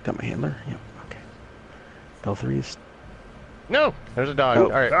 there. Got my handler. Yep. Okay. L3 is. No, there's a dog. Oh. All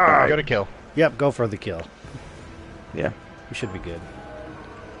right, Dog. go to kill. Yep, go for the kill. Yeah. You should be good.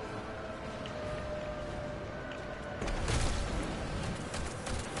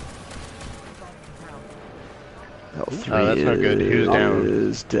 L3 Oh, that's not good. Who's down?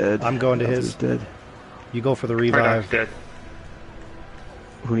 is dead. I'm going to L3 his. is dead. You go for the My revive. dog's dead.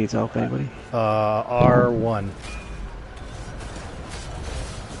 Who needs help? Anybody? R1.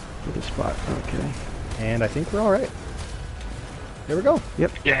 For the spot. Okay. And I think we're all right. There we go.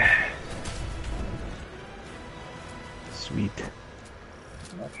 Yep. Yeah. Sweet.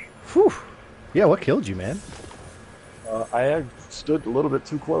 Whew. Yeah, what killed you, man? I had stood a little bit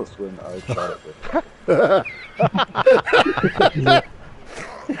too close when I shot it with.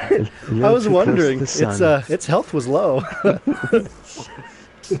 I was wondering. Its health was low.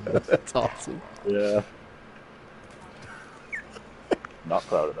 That's awesome. Yeah. Not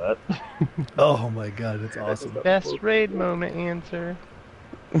proud of that. Oh my god, that's awesome. Best raid moment answer.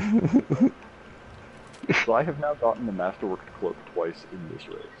 So I have now gotten the Masterworks cloak twice in this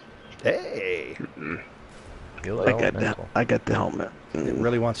race. Hey, Feel I got elemental. I got the helmet. it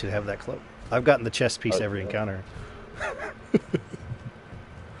really wants you to have that cloak. I've gotten the chest piece every encounter.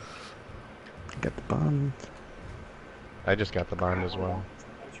 Got the bond. I just got the bond as well.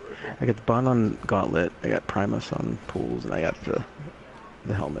 I got the bond on Gauntlet. I got Primus on Pools, and I got the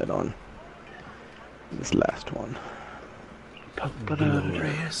helmet on this last one.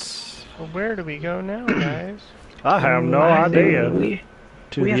 Well, where do we go now, guys? I have no I think idea. We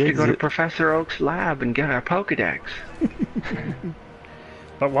To have the to go to exit. Professor Oak's lab and get our Pokedex.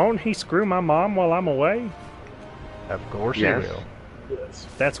 But won't he screw my mom while I'm away? Of course Yes. you will. Yes.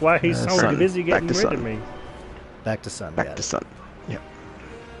 That's why he's so Sun. busy Back getting to rid Sun. of me. Back to Sun. Back got to it. Sun. Yep.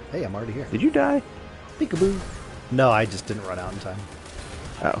 Hey, I'm already here. Did you die? Peekaboo. No, I just didn't run out in time.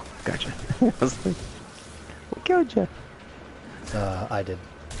 Oh, gotcha. I was like, what killed you? I did.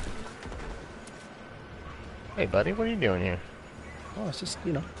 Hey, buddy, what are you doing here? Oh, it's just,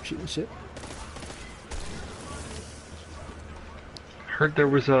 shooting shit. Heard there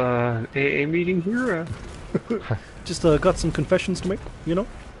was a AA meeting here. Just got some confessions to make,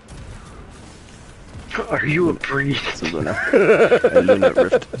 Are you a priest? It's a Luna. A Luna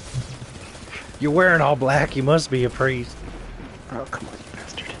Rift. You're wearing all black, you must be a priest. Oh, come on, you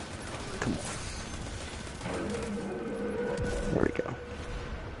bastard. Come on. There we go.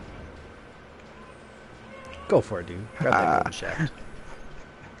 Go for it, dude. Grab that golden shaft.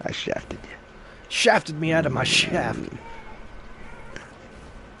 I shafted you. Shafted me out of my shaft.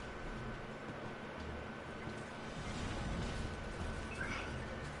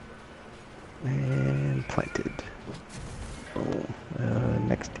 And planted. Oh,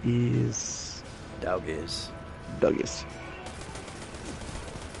 next is Dog is. Douglas.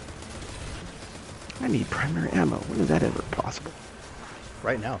 I need primary ammo. When is that ever possible?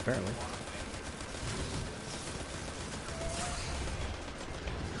 Right now, apparently.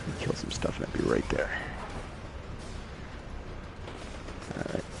 Kill some stuff and I'd be right there.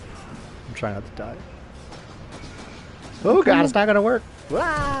 Alright. I'm trying not to die. Oh god, it's not gonna work.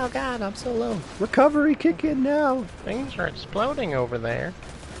 Wow, god, I'm so low. Recovery kick in now. Things are exploding over there.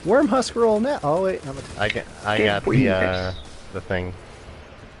 Worm husk roll now. Oh wait, I Did got we the thing.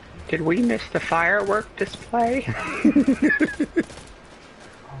 Did we miss the firework display?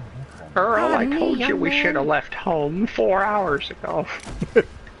 Earl, I told you we should have left home 4 hours ago.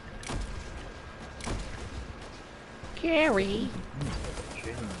 Gary.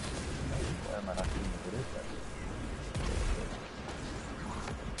 Why am I not getting the video back?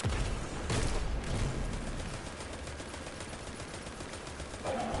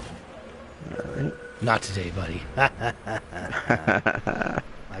 Alright. not today, buddy. I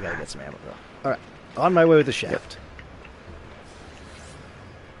gotta get some ammo though. All right, on my way with the shaft.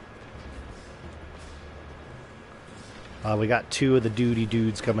 We got two of the duty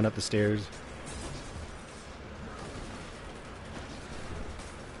dudes coming up the stairs.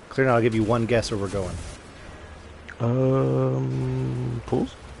 Clear now, I'll give you one guess where we're going.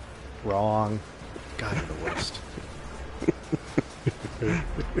 Pools? Wrong. God, you're the worst.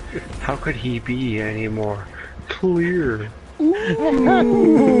 How could he be any more clear?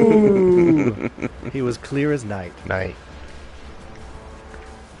 He was clear as night. Night.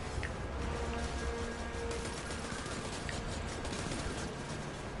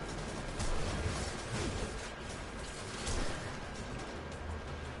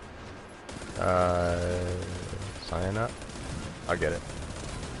 Sign up. I'll get it.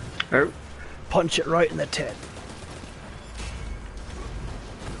 Oh, Punch it right in the tit.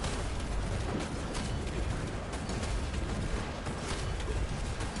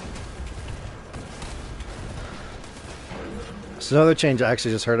 So another change I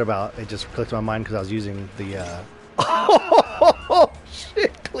actually just heard about. It just clicked in my mind because I was using the. Oh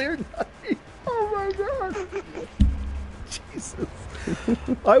shit! Clear night. Oh my god! Jesus.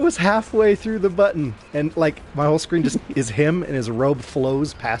 I was halfway through the button, and like my whole screen just is him, and his robe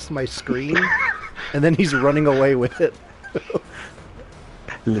flows past my screen, and then he's running away with it.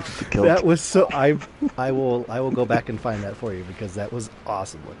 Lift the kilt. That was so. I will go back and find that for you because that was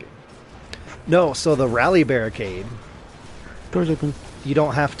awesome looking. No, so the rally barricade. Doors open. You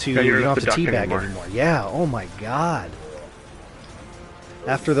don't have to. Yeah, you You don't don't have have to to duck teabag anymore. anymore. Yeah. Oh my god.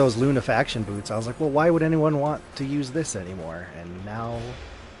 After those Lunafaction boots, I was like, well, why would anyone want to use this anymore? And now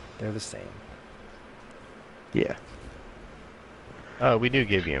they're the same. Yeah. We do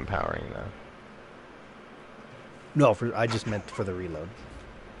give you empowering though. No, I just meant for the reload.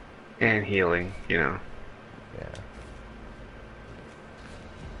 and healing, you know. Yeah.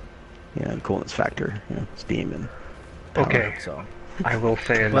 Yeah, and coolness factor. You know, steam and power. Okay, So, I will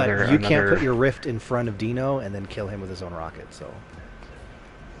say but another. you can't put your rift in front of Dino and then kill him with his own rocket. So,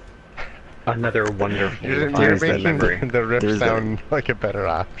 another wonderful You're There's that making memory. the rift There's that. sound like a better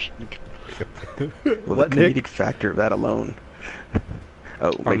option. Well, What, the Nick? comedic factor of that alone.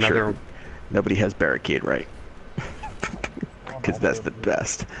 Oh, make Another. sure nobody has barricade right. Because that's the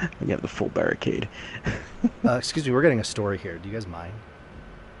best. When you have the full barricade. excuse me, we're getting a story here. Do you guys mind?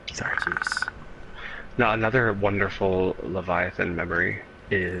 Sorry. Jeez. No, another wonderful Leviathan memory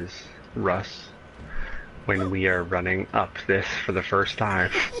is Russ when we are running up this for the first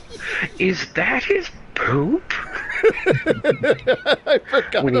time. Is that his poop? I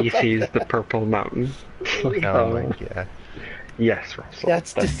forgot. When he sees the purple mountain. Like, Oh my god. Yes, Russell.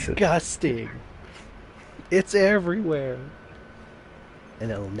 That's his- disgusting. It's everywhere. And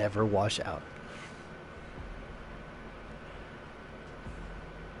it'll never wash out.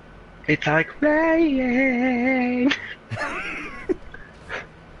 It's like rain.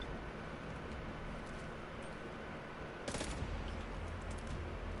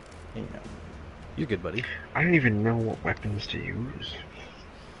 You know. You're good, buddy. I don't even know what weapons to use.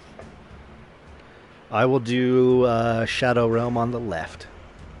 I will do Shadow Realm on the left.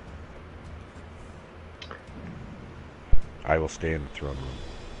 I will stay in the throne room.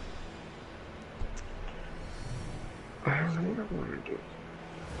 I don't know what I want to do.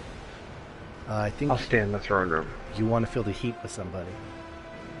 I think I'll stay in the throne room. you want to feel the heat with somebody.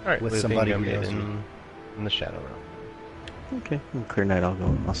 Alright, With Luthian somebody gonna who be knows in the shadow realm. Okay. Well, clear night.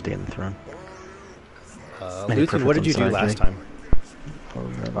 I'll stay in the throne. Any Luthen, what did you do preference last on time? Or,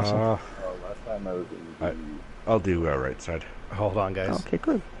 last time I was in I'll do right side. Hold on, guys. okay,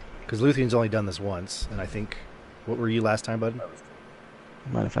 good. Because Luthen's only done this once, and I think... What were you last time, bud?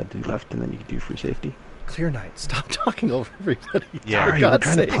 Mind if I do left and then you can do free safety? Clear Night. Stop talking over everybody. Yeah, For Sorry, we're God's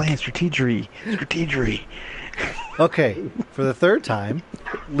trying sake. to plan strategery. Strategery. Okay, for the third time,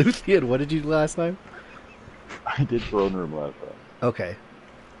 Luthien, what did you do last time? I did throne room last time. Okay.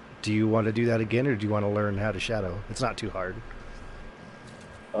 Do you want to do that again, or do you want to learn how to shadow? It's not too hard.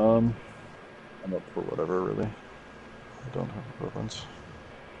 I'm up for whatever, really. I don't have a preference.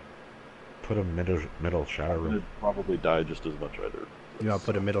 Put a middle shower room. I'd probably die just as much either. You want to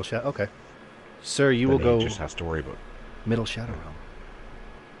put a middle shadow? Okay. Sir, you Then will go he just has to worry about. middle shadow realm.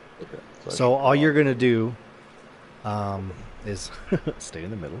 Okay. I So should all go you're on. going to do is stay in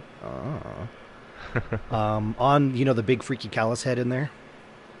the middle. On, the big freaky callus head in there.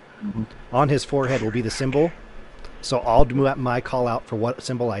 Mhm. On his forehead will be the symbol. So I'll do my call out for what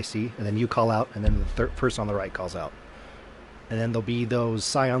symbol I see, and then you call out, and then the third person on the right calls out. And then there'll be those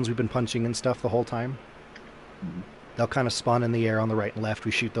scions we've been punching and stuff the whole time. Mhm. They'll kind of spawn in the air on the right and left.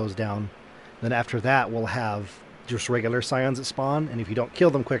 We shoot those down. Then after that, we'll have just regular scions that spawn, and if you don't kill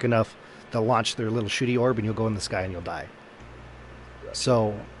them quick enough, they'll launch their little shooty orb, and you'll go in the sky and you'll die.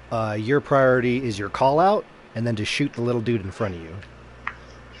 So your priority is your call out, and then to shoot the little dude in front of you.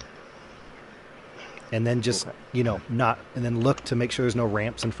 and then just not, and then look to make sure there's no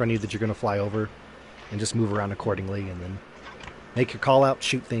ramps in front of you that you're going to fly over, and just move around accordingly, and then make your call out,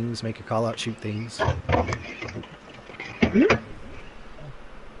 shoot things. Make your call out, shoot things. Hold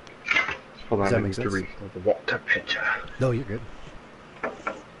on, Does that I make need to sense? refill the water pitcher. No, you're good.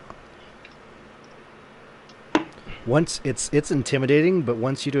 Once it's intimidating, but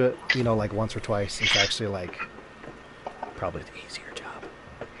once you do it, like once or twice, it's actually like probably the easier job.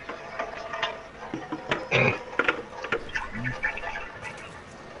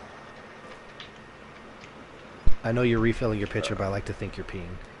 I know you're refilling your pitcher, but I like to think you're peeing.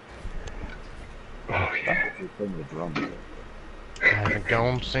 Oh yeah. You're playing the drums. I haven't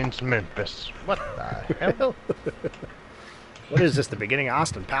gone since Memphis. What the hell? What is this? The beginning of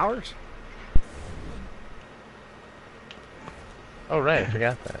Austin Powers? Oh, right. I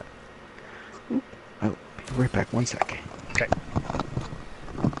forgot that. I'll be right back. 1 sec. Okay.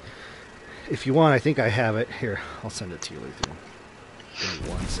 If you want, I think I have it. Here, I'll send it to you, Luthien. Give me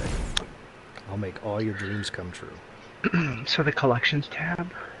 1 second. I'll make all your dreams come true. So the collections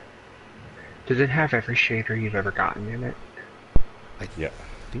tab, does it have every shader you've ever gotten in it? I Yeah.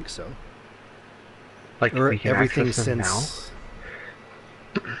 think so. Like Or we can everything access them now?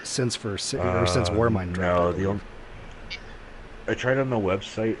 since Warmind. No, I tried on the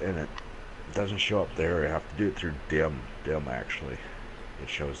website and it doesn't show up there. I have to do it through dim actually. It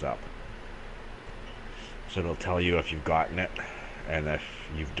shows up. So it'll tell you if you've gotten it and if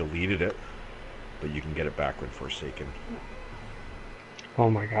you've deleted it, but you can get it back when Forsaken. Oh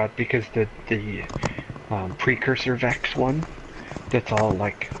my god, because the precursor Vex one, that's all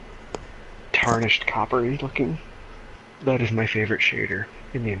like tarnished coppery looking, that is my favorite shader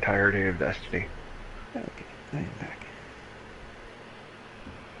in the entirety of Destiny. Okay, I am back.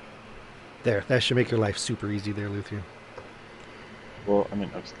 There, that should make your life super easy there, Luthien. Well, I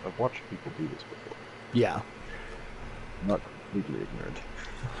mean, I've watched people do this before. Yeah. I'm not completely ignorant.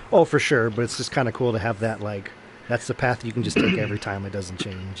 Oh, for sure, but it's just kind of cool to have that, like, that's the path you can just take every time. It doesn't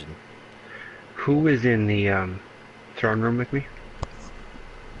change. And Who is in the throne room with me?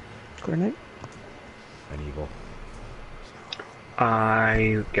 Clear night? An evil.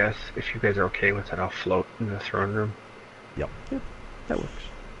 I guess if you guys are okay with it, I'll float in the throne room. Yep. That works.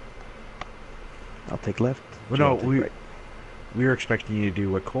 I'll take left. Well, Joe no, will take right. we were expecting you to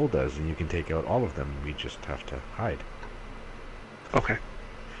do what Cole does, and you can take out all of them. We just have to hide. Okay.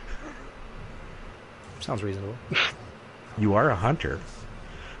 sounds reasonable. You are a hunter.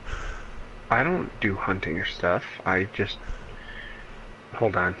 I don't do hunting or stuff. I just...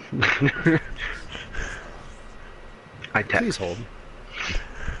 Hold on. I text. Please hold.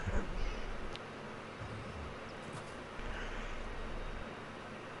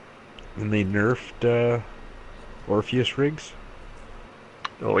 And they nerfed Orpheus rigs.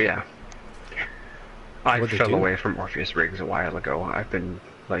 Oh yeah. I What'd they fell do? away from Orpheus rigs a while ago. I've been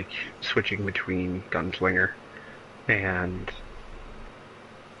like switching between Gunslinger and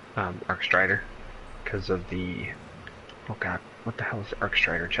Arcstrider because of the oh god, what the hell is the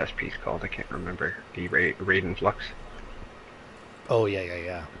Arcstrider chest piece called? I can't remember. The Raiden Flux. Oh,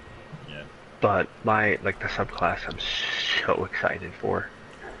 yeah. But my the subclass I'm so excited for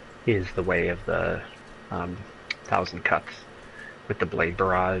is the Way of the Thousand Cuts with the Blade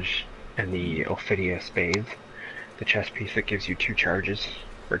Barrage and the Ophidia Spades, the chest piece that gives you 2 charges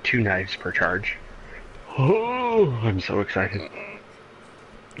or 2 knives per charge. Oh, I'm so excited.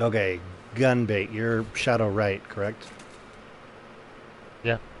 Okay, Gunbait, you're Shadow Right, correct?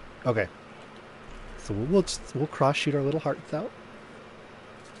 Yeah. Okay. So we'll cross shoot our little hearts out.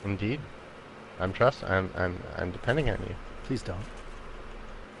 Indeed. I'm depending on you. Please don't.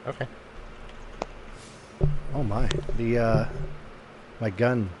 Okay. Oh my. The my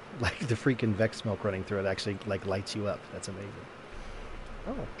gun, like the freaking Vex smoke running through it, actually like lights you up. That's amazing.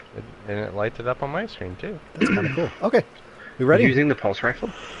 Oh, and it lights it up on my screen too. That's kind of cool. Okay, we Are ready? you using the pulse rifle?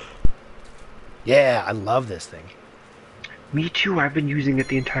 Yeah, I love this thing. Me too. I've been using it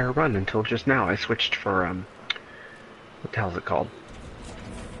the entire run until just now. I switched for what the hell is it called?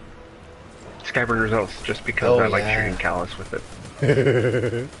 Skyburner's Oath, just because Oh, I like yeah. shooting Callus with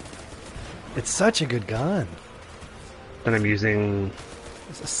it. It's such a good gun. Then I'm using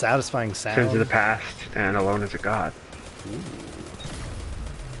It's a satisfying sound. Sins of the Past and Alone as a God.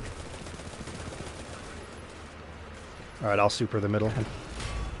 All right, I'll super the middle.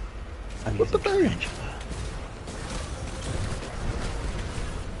 I'm using tarantula.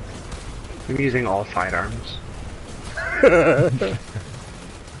 I'm using all sidearms.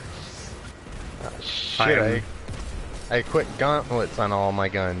 Shit, I quit gauntlets on all my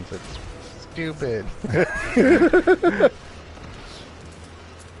guns. It's stupid.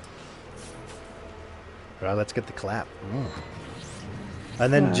 Well, let's get the clap.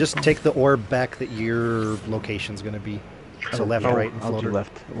 And then just take the orb back that your location's going to be. So left, right, and I'll floater. do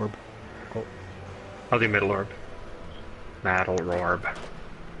left orb. I'll do middle orb. Middle orb.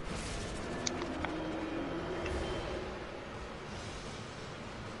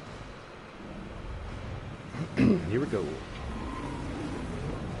 Here we go.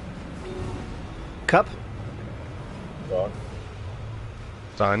 Cup. Dog.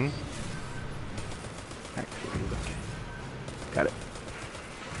 Sun. Actually, okay. Got it.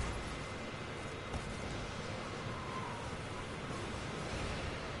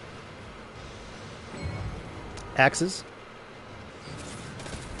 Axes.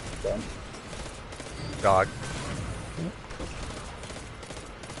 Done. Dog.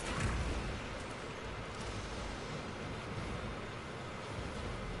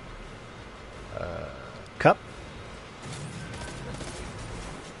 Cup.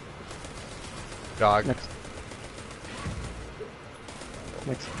 Dog. Next.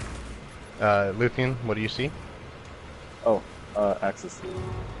 Luthien, what do you see? Oh, Axis.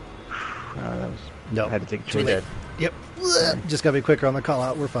 That was. No. I had to take a Too choice. late. Yep. Just gotta be quicker on the call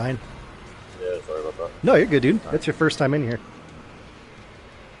out. We're fine. Yeah, sorry about that. No, you're good, dude. That's your first time in here.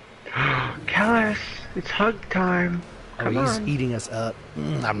 Callus, it's hug time. Come He's on. eating us up.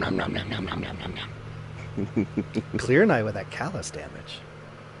 Nom, nom, nom, nom, nom, nom, nom, nom, nom. Clear and I with that callus damage.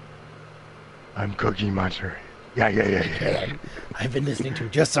 I'm Cookie Monster. Yeah. I've been listening to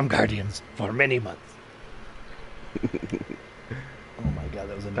Just Some Guardians for many months. Oh my god,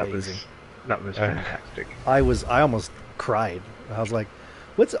 that was amazing. That was fantastic. I almost cried. I was like,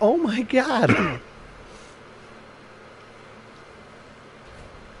 "What's? Oh my god!"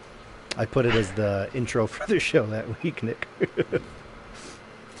 I put it as the intro for the show that week, Nick.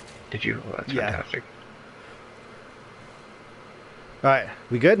 Did you? Oh, that's Yeah. fantastic. All right,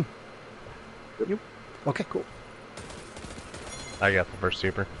 we good? Yep. Okay, cool. I got the first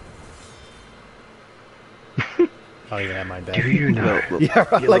super. Oh, you can have mine back. Do you know? Yeah,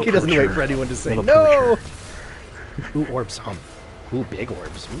 right, like he doesn't premature. wait for anyone to say Little no. Ooh, orbs. Ooh, big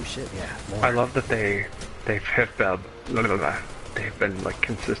orbs. Ooh, shit. Yeah. More. I love that they've been like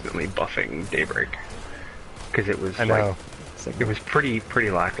consistently buffing Daybreak because it was I know. it was pretty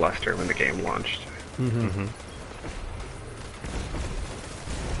lackluster when the game launched. Mm-hmm.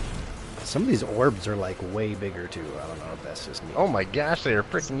 Some of these orbs are like way bigger too. I don't know if that's just me. Oh my gosh, they are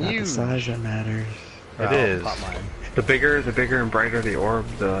freaking Not the huge. size that matters. It I'll is. pop mine. The bigger and brighter the orb,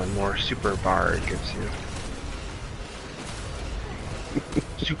 the more super bar it gives you.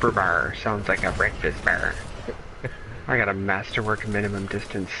 Super bar sounds like a breakfast bar. I got a masterwork minimum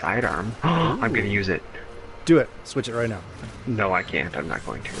distance sidearm. I'm gonna use it. Do it. Switch it right now. No, I can't. I'm not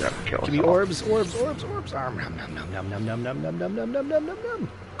going to. That would kill us Give me all. orbs. Nom, nom, nom, nom, nom, nom, nom, nom, nom, nom, nom, nom, nom, nom.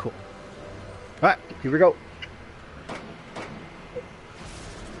 Cool. All right, here we go.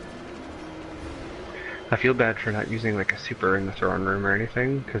 I feel bad for not using like a super in the throne room or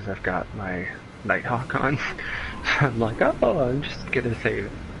anything because I've got my Nighthawk on. I'm like, oh, I'm just gonna save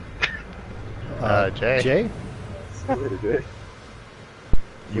it. Jay. Jay? Pretty good.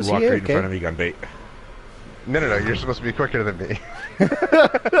 You Was he walked right in okay? front of me, Gunbait. No, you're supposed to be quicker than me.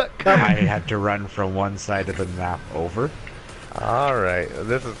 I had to run from one side of the map over. Alright,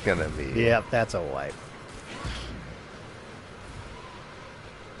 this is gonna be... Yep, that's a wipe.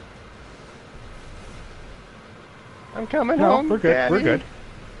 I'm coming No, home, we're good. Daddy. We're good.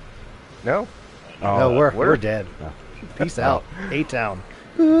 No? Oh, No, we're we're- dead. No. Peace out. A-Town.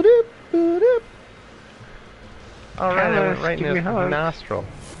 Alright, I Callus, went right give in me his a hug. nostril.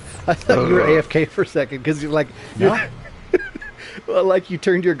 I thought you were AFK for a second because you're like, well, like you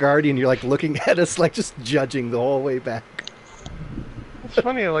turned your guardian. You're like looking at us, like just judging the whole way back. It's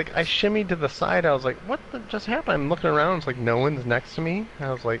funny, like, I shimmied to the side, I was like, what just happened? I'm looking around, it's like, no one's next to me.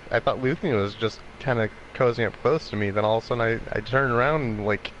 I was like, I thought Luthien was just kind of cozying up close to me, then all of a sudden I turned around and,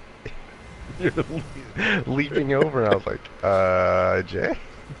 like, you're leaping over, and I was like, Jay?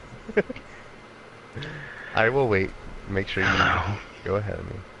 I will wait. Make sure you go ahead of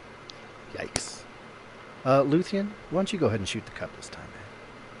me. Yikes. Luthien, why don't you go ahead and shoot the cup this time, man?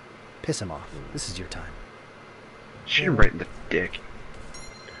 Piss him off. This is your time. Shoot him right in the dick.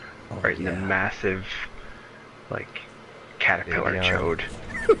 Oh, Right in the massive, like, caterpillar Yeah. chode.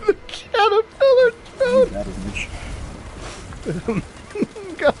 Caterpillar toad. That is niche.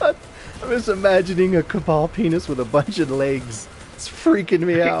 God, I'm just imagining a cabal penis with a bunch of legs. It's freaking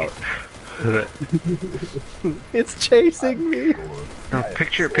me out. It's chasing me. No,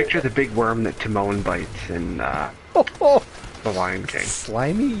 picture the big worm that Timon bites in The Lion King.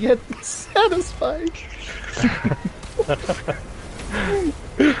 Slimy yet satisfying.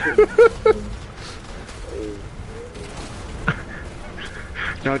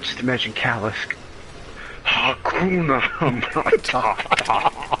 No, just imagine Kalisk. Hakuna Matata.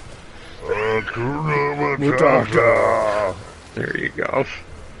 Hakuna Matata. There you go.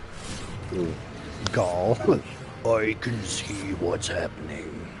 Gall. I can see what's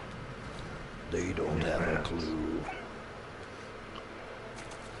happening. They don't have a clue.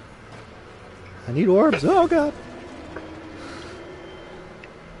 I need orbs. Oh, God.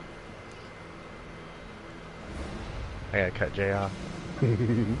 I gotta cut Jay off.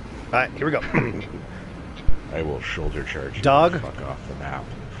 Alright, here we go. I will shoulder charge you. Dog. Fuck off the map.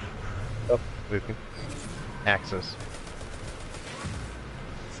 Luthien. Axis.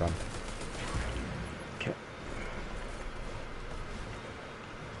 Son. Okay.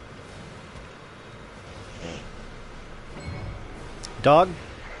 Dog.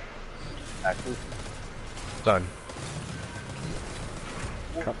 Axis. Done.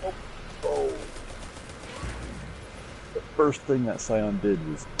 Oh. The first thing that Scion did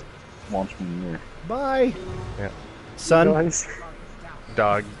was launch me near. Bye. Yeah. Sun. Guys,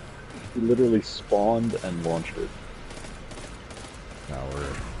 Dog. he literally spawned and launched it. Now we're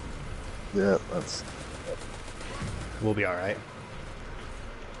Yeah, that's. We'll be alright.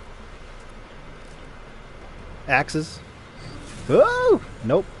 Axes. Oh!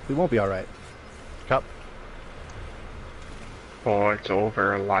 Nope, we won't be alright. Cup. Oh, it's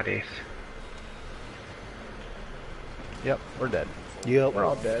over, Lotties. Yep, we're dead. Yep. We're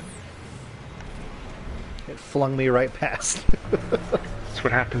all dead. It flung me right past. That's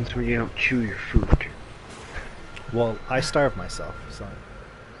what happens when you don't chew your food. Well, I starved myself, so.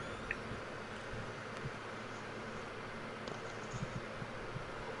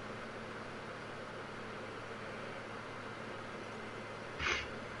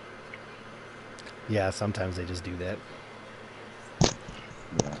 Yeah, sometimes they just do that.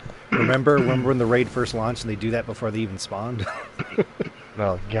 Remember when the raid first launched and they do that before they even spawned?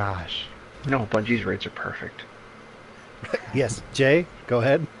 Oh gosh. No, Bungie's raids are perfect. Yes, Jay, go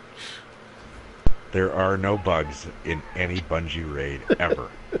ahead. There are no bugs in any Bungie raid ever.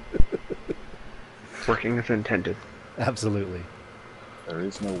 It's working as intended. Absolutely. There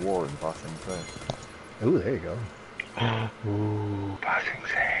is no war in Ba Sing Se. Ooh, there you go. Ooh, Ba Sing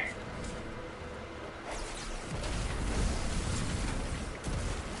Se.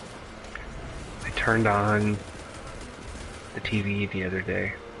 I turned on the TV the other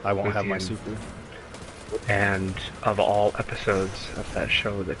day. I won't have my Luthien. super. And of all episodes of that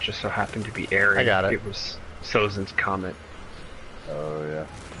show that just so happened to be airing, I got it. It was Sozin's Comet. Oh, yeah.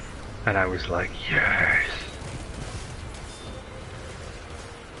 And I was like, yes.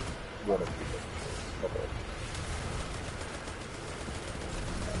 What a people. Okay.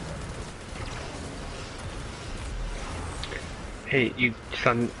 Hey, you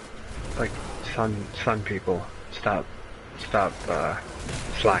sun people, stop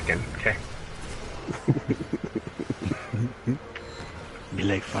slacking, okay? Be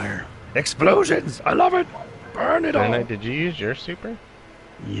like fire. Explosions! I love it! Burn it all! Dana, did you use your super?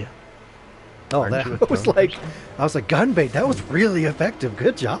 Yeah. Oh, Aren't that you a was drone like, person? I was like, gunbait. That was really effective.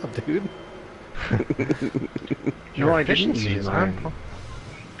 Good job, dude. No, I didn't efficiency use is mine.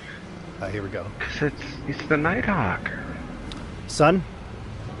 on. Here we go. 'Cause it's the Nighthawk. Sun,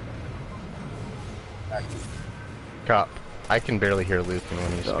 Cup. I can barely hear Luthien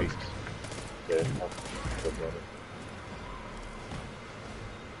when he Dog. speaks. Okay.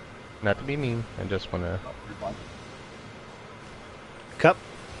 Not to be mean, I just wanna. cup.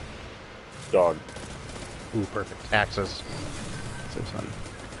 Dog. Ooh, perfect. Axis. So Sun.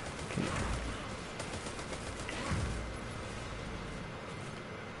 Okay.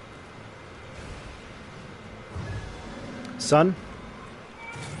 Sun,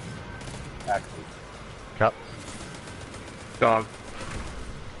 Axis. Cup. Dog.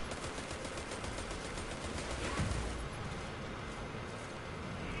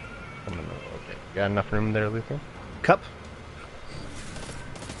 I'm gonna. Okay. Got enough room there, Luthien? cup.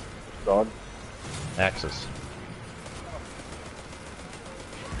 Dog. Axis.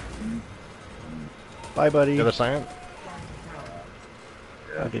 Bye, buddy. The other side?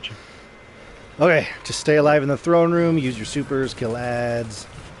 I'll get you. Okay, just stay alive in the throne room. Use your supers. Kill ads.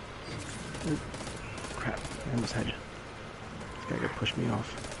 Crap. I almost had you. This guy could push me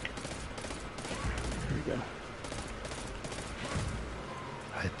off. Here we go.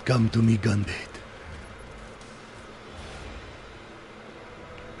 Come to me, gunbait.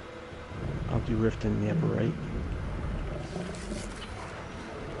 I'll do rift in the upper right.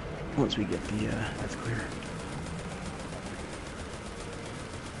 Once we get the, that's clear.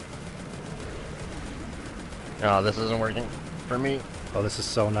 Oh, this isn't working for me. Oh, this is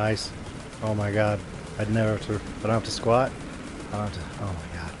so nice. Oh my god. I don't have to squat. Oh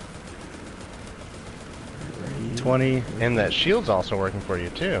my god. 20. And that shield's also working for you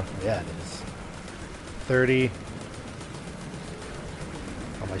too. Yeah, it is. 30.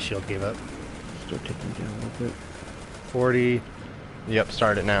 Oh, my shield gave up. Start taking down a little bit. 40. Yep,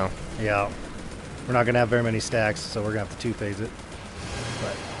 start it now. Yeah. We're not going to have very many stacks, so we're going to have to two-phase it.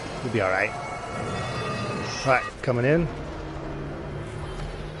 But we'll be alright. Alright, coming in.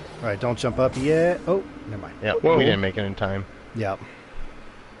 Alright, don't jump up yet. Oh, never mind. Yep, Whoa. we didn't make it in time. Yep.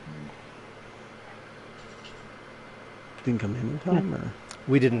 Didn't come in time, or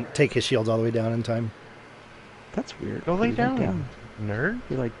We didn't take his shields all the way down in time. that's weird. Go lay He went down, nerd.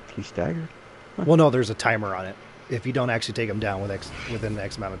 He staggered. Well, no, there's a timer on it. If you don't actually take him down within the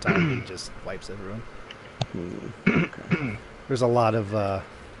X amount of time, he just wipes everyone. Okay. There's a lot of,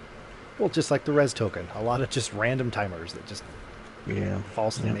 well, just like the res token, a lot of just random timers that just Yeah.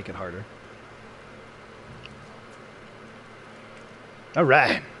 falsely Yeah. make it harder. All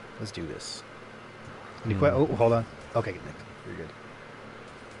right, let's do this. Any oh, hold on. Okay, Nick, you're good.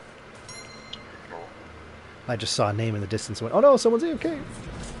 I just saw a name in the distance and went, oh no, someone's AFK.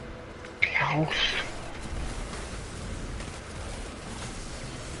 Klaus.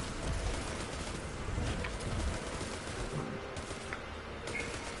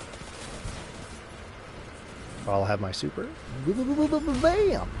 I'll have my super.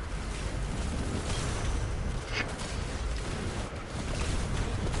 Bam!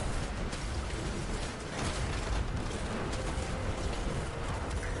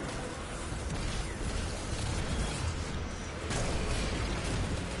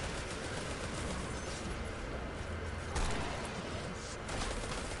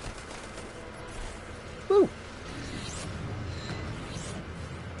 Woo!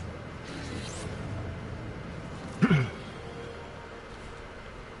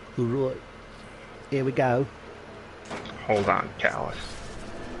 Right. Here we go. Hold on, Callus.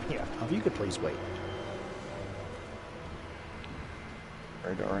 Yeah, if you could please wait.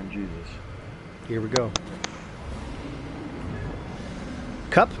 Right, RNGesus. Here we go.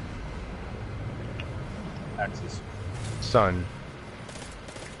 Cup. Axis. Sun.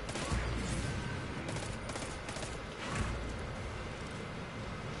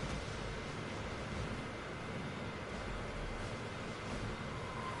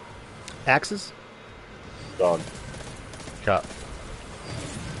 Axes. Dog. Cup.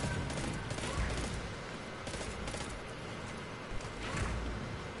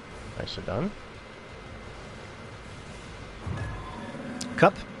 Nicely done.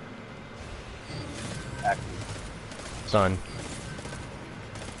 Cup. Axis. Sun.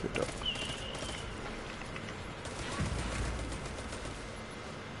 Good dogs.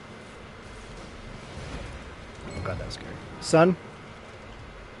 Oh god, that was scary. Sun.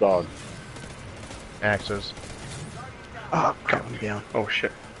 Dog. Axes. Oh, cut me down. Oh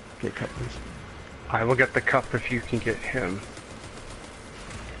shit. Get cut, please. I will get the cup if you can get him.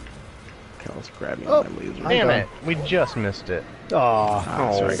 Callus grabbed me Oh, on my laser. Damn done. it! We just missed it. Aw,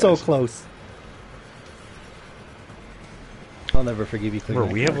 Oh, sorry, so guys. close. I'll never forgive you, Bro,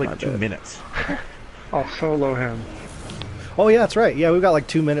 Cleveland. we have My like 2 bad. minutes. I'll solo him. Oh yeah, that's right. Yeah, we've got like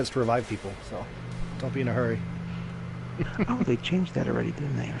 2 minutes to revive people, so don't be in a hurry. Oh, they changed that already,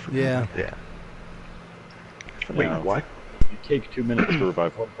 didn't they? I forgot. Yeah. Yeah. Wait, Now, what? You take 2 minutes to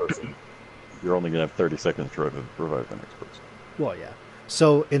revive one person. You're only gonna have 30 seconds to revive the next person. Well, yeah.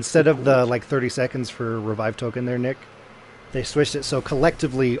 So instead of the like 30 seconds for revive token there, Nick, they switched it so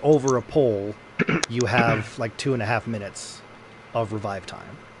collectively over a poll, you have like 2.5 minutes of revive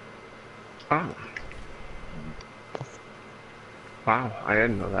time. Oh. Wow, I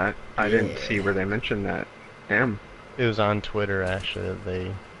didn't know that. I didn't see where they mentioned that. Damn. It was on Twitter actually.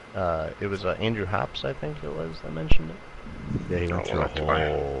 They, it was Andrew Hops, I think it was, that mentioned it. Yeah, he went Oh, through a that's why.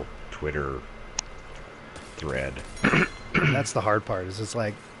 whole Twitter thread. And that's the hard part. Is it's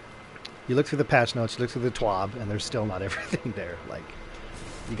like you look through the patch notes, you look through the TWAB, and there's still not everything there. Like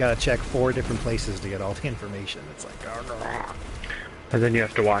you got to check 4 different places to get all the information. It's like, And then you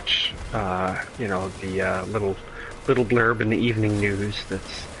have to watch, you know, the little blurb in the evening news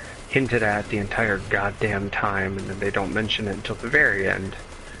that's hinted at the entire goddamn time, and then they don't mention it until the very end,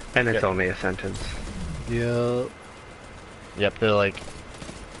 and it's Yep. only a sentence. yeah. Yep, they're like,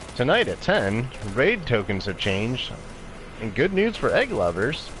 tonight at 10, raid tokens have changed. And good news for egg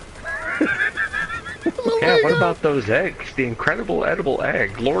lovers. Yeah, what about those eggs? The incredible edible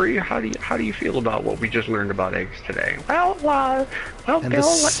egg. Lori, how do you feel about what we just learned about eggs today? Well, And Bill, the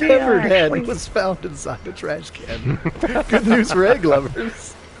severed head was found inside a trash can. Good news for egg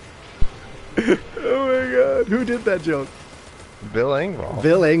lovers. Oh my god, who did that joke? Bill Engvall.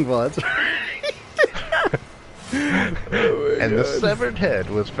 Bill Engvall. That's right. And the severed head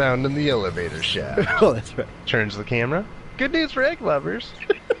was found in the elevator shaft. Oh, that's right. Turns the camera. Good news for egg lovers.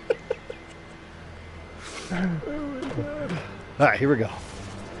 All right, here we go.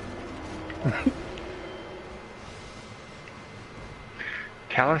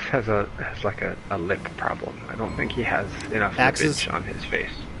 Callus has like a lip problem. I don't think he has enough Axes? lippage on his face.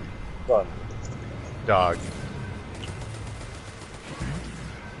 Done. Dog.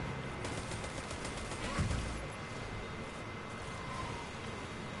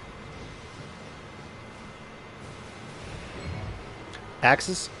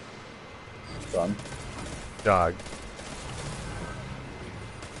 Axes. Done. Dog.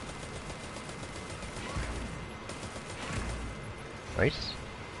 Nice.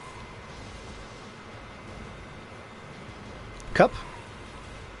 Cup.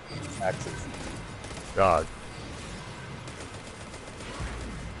 Axes. Dog.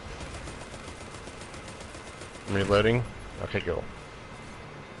 I'm reloading. Okay, go.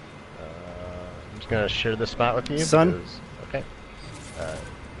 I'm just gonna share this spot with you. Sun. because- Okay.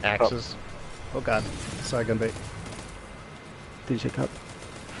 Axes. Oh God. Sorry, gunbait. Did you say cup?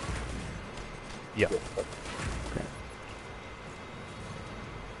 Yep.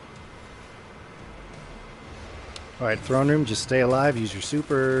 All right, throne room. Just stay alive. Use your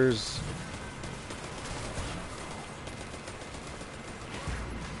supers.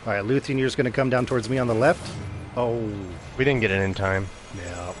 All right, Luthien, you're just going to come down towards me on the left. Oh, We didn't get it in time.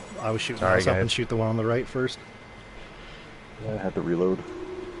 yeah. I was shooting Sorry, myself and guys. shoot the one on the right first. Yeah, I had to reload.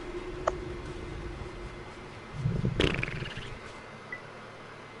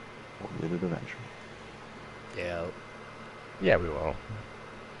 We'll get it eventually. Yeah. Yeah, we will.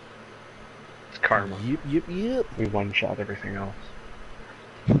 It's karma. Yep. We one-shot everything else.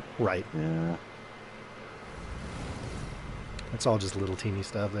 Right. Yeah. It's all just little teeny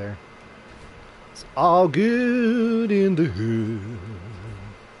stuff there. It's all good in the hood.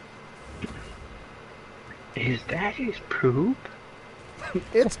 Is that his poop?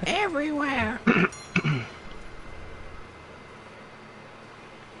 It's everywhere.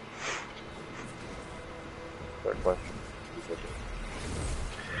 Fair question.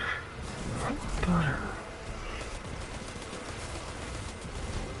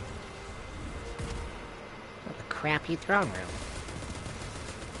 What a crappy throne room.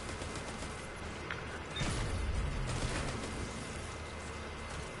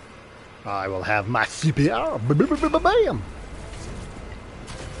 I will have my CPR. Bam.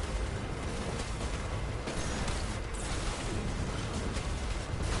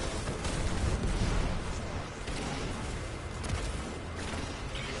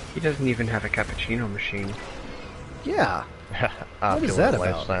 He doesn't even have a cappuccino machine. Yeah. What is that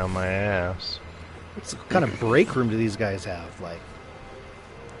about? Lifestyle my ass. What kind of break room do these guys have? Like,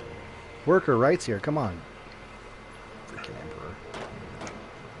 worker rights here. Come on. Freaking Emperor.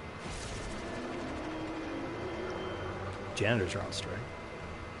 Janitors are on strike.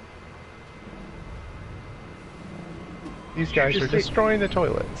 These guys are Just like- destroying the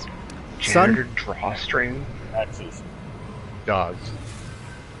toilets. Son? Janitor drawstring. Axes. Dogs.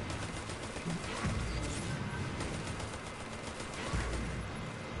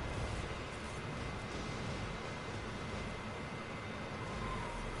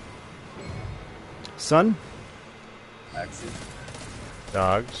 Son? Axes.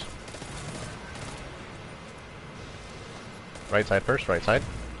 Dogs. Right side first, right side.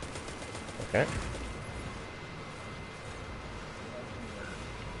 Okay.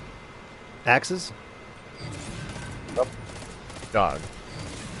 Axes? Dog.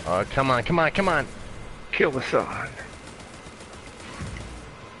 Come on, come on, come on. Kill the sun.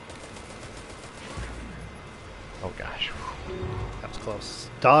 Oh gosh. That was close.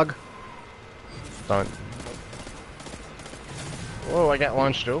 Dog? Done. Whoa, I got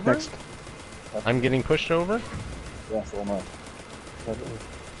launched over? Next. I'm getting pushed over? Yeah, so am I.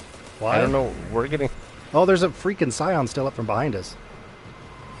 Why? I don't know. We're getting... Oh, there's a freaking Scion still up from behind us.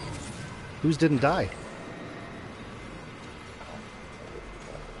 Whose didn't die?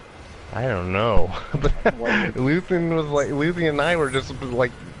 I don't know. But Luthien and I were just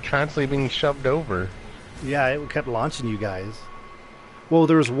like constantly being shoved over. Yeah, it kept launching you guys. Well,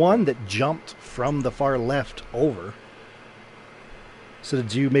 there was one that jumped from the far left over. So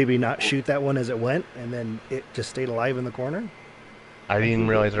did you maybe not shoot that one as it went, and then it just stayed alive in the corner? I didn't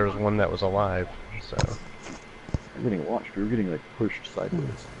realize there was one that was alive. So You're getting launched. You're getting like pushed sideways.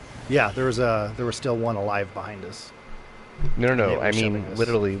 Yeah, there was still one alive behind us. no, They no. were I mean, shoving us.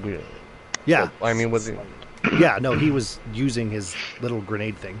 literally. Yeah, I mean, was it? yeah, no, he was using his little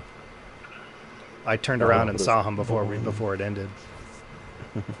grenade thing. I turned around and saw him before it ended.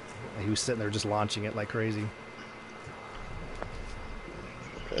 He was sitting there just launching it like crazy.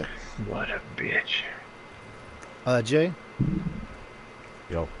 What a bitch. Jay,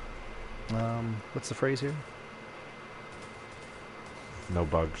 Yo, what's the phrase here? no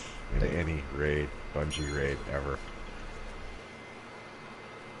bugs in any raid, Bungie raid ever.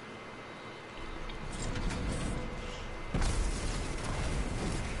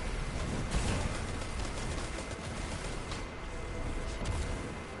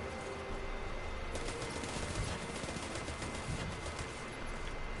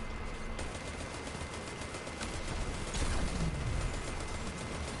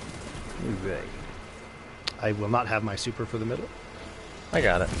 Right. I will not have my super for the middle. I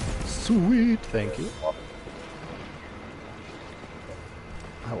got it. Sweet, thank you.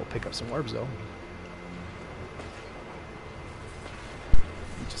 I will pick up some orbs though.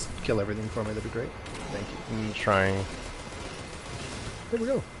 Just kill everything for me, that'd be great. Thank you. I'm trying. There we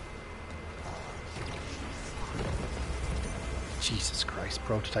go. Jesus Christ,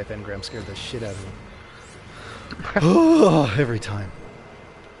 prototype engram scared the shit out of me. Oh, every time.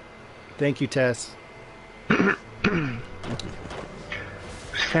 Thank you, Tess.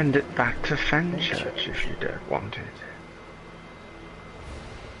 Send it back to Fenchurch if you don't want it.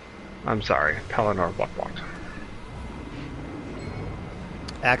 I'm sorry, Pelennor what?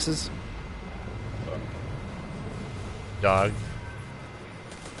 Axes. Dog.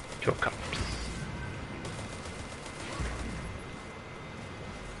 Your cups.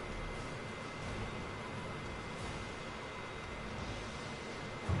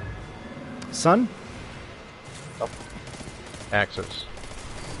 Sun. Axis.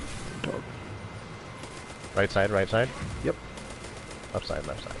 Right side, right side. Yep. Left side,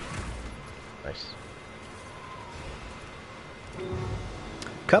 left side. Nice.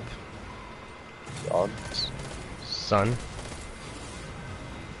 Cup. Dog. Sun.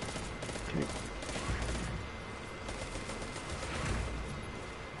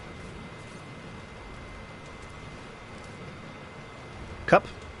 Cup.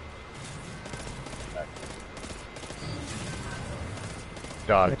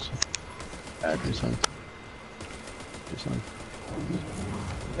 Dogs. Do sun. Do sun.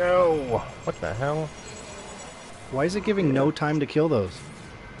 No! What the hell? Why is it giving no time to kill those?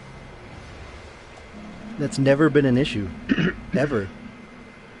 That's never been an issue. Ever.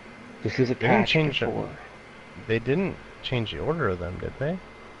 This is a They didn't patch change before. They didn't change the order of them, did they?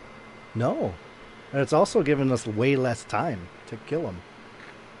 No. And it's also given us way less time to kill them.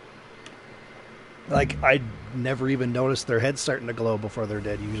 Like, I never even noticed their heads starting to glow before they're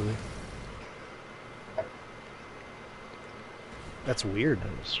dead, usually. That's weird.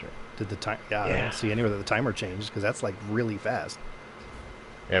 Did the time... Yeah, I Yeah. don't see anywhere that the timer changed, because that's, like, really fast.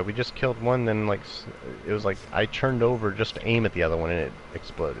 Yeah, we just killed one, then like it was like I turned over just to aim at the other one and it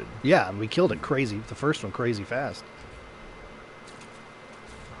exploded. Yeah, and we killed it crazy. The first one crazy fast.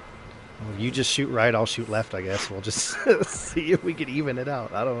 Well, you just shoot right, I'll shoot left, I guess. We'll just see if we can even it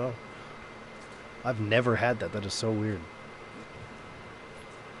out. I don't know. I've never had that. That is so weird.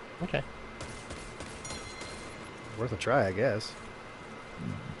 Okay. Worth a try, I guess.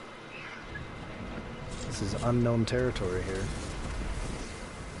 This is unknown territory here.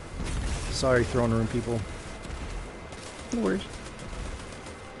 Sorry, throne room people. No worries.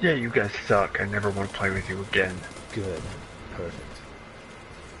 Yeah, you guys suck. I never want to play with you again. Good. Perfect.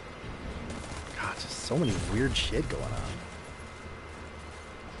 God, just so many weird shit going on.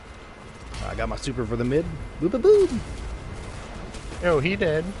 I got my super for the mid. Boop a boop. Oh, he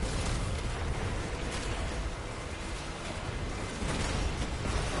did.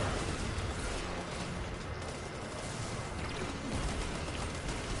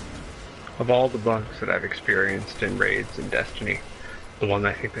 Of all the bugs that I've experienced in raids in Destiny, the one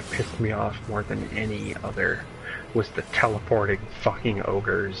I think that pissed me off more than any other was the teleporting fucking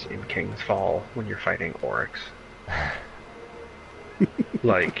ogres in King's Fall when you're fighting Oryx.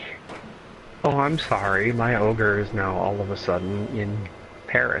 Like, oh, I'm sorry, my ogre is now all of a sudden in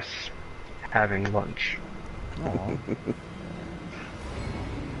Paris having lunch. Aw.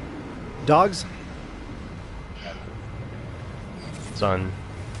 Dogs? Sun.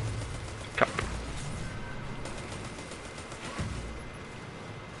 Cup.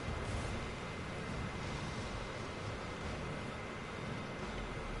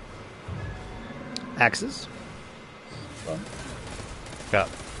 Axes? Cup.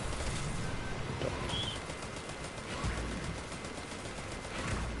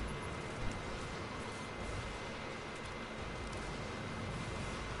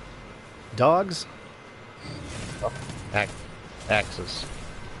 Dogs? Axis.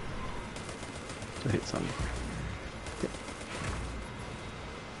 I hate sun.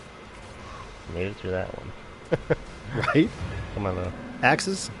 Made it through that one. Right? Come on, though.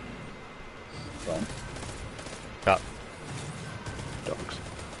 Axes? Fine. Got Dogs.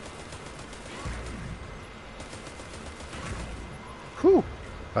 Whew.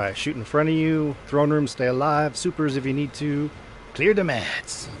 Alright, shoot in front of you. Throne room, stay alive. Supers if you need to. Clear the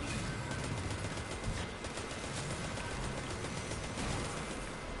mats.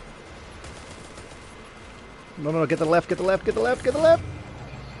 No, get the left, get the left, get the left, get the left.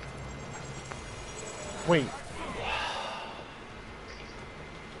 Wait.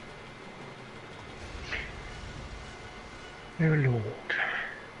 Oh Lord.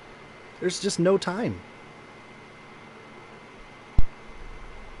 There's just no time.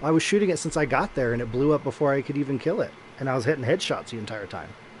 I was shooting it since I got there, and it blew up before I could even kill it. And I was hitting headshots the entire time.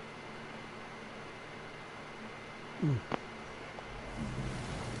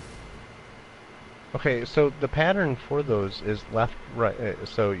 Okay, so the pattern for those is left, right.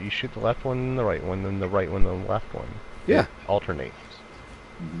 So you shoot the left one, then the right one, then the right one, then the left one. Yeah. It alternates.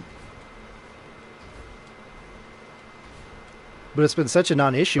 But it's been such a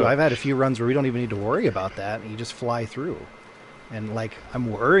non-issue. So- I've had a few runs where we don't even need to worry about that, and you just fly through. And, like, I'm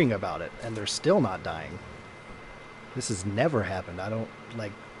worrying about it, and they're still not dying. This has never happened. I don't,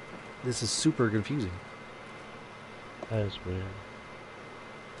 like, this is super confusing. That is weird.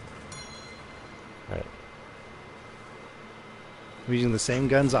 Alright. I'm using the same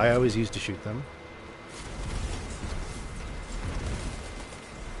guns I always used to shoot them.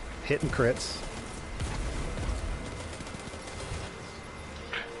 Hitting crits.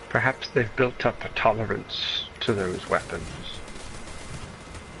 Perhaps they've built up a tolerance to those weapons.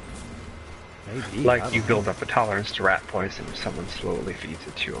 Maybe. I Like don't you know. build up a tolerance to rat poison if someone slowly feeds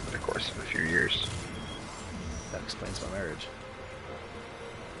it to you over the course of a few years. That explains my marriage.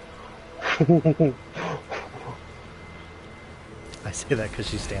 I say that because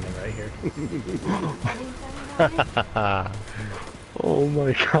she's standing right here. Oh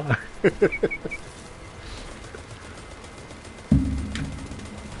my god. The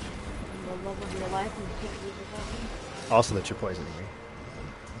love of your life and you can't leave without me. Also that you're poisoning me.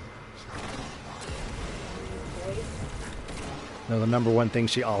 No, the number one thing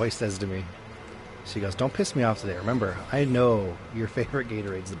she always says to me. She goes, "Don't piss me off today. Remember, I know your favorite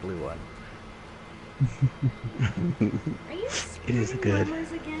Gatorade's the blue one." Are you It is screaming good.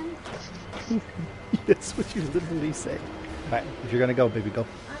 mamas again? That's what you literally say. All right, if you're gonna go, baby, go.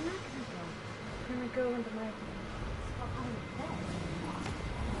 I'm not gonna go. I'm gonna go into my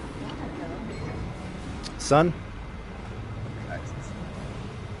Son,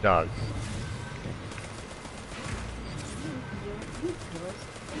 Dog.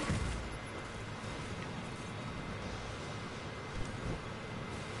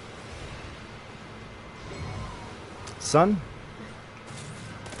 son,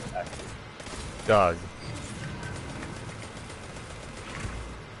 Dog.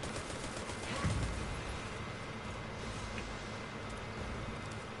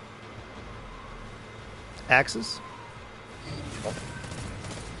 axes,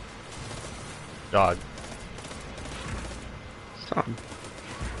 Dog. Son.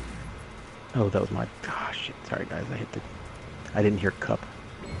 Oh, that was my. Gosh, shit. Sorry, guys. I didn't hear cup.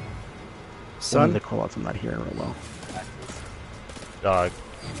 Some of son. the callouts I'm not hearing real well. Dog.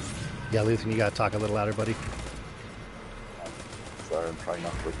 Yeah, Luthen, you gotta talk a little louder, buddy. Sorry, I'm trying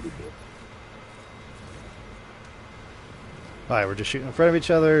not to wake people. All right, we're just shooting in front of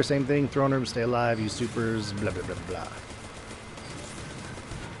each other. Same thing. Throne room, stay alive. Use supers. Blah blah blah blah.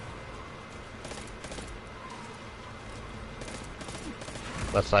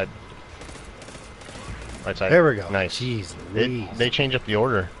 Left side. Right side. There we go. Nice. Jeez, They, Louise. they change up the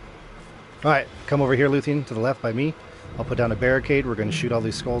order. All right, come over here, Luthien, to the left by me. I'll put down a barricade. We're going to shoot all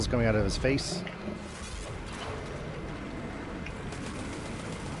these skulls coming out of his face.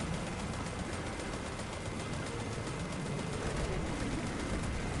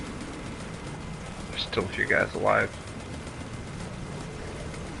 There's still a few guys alive.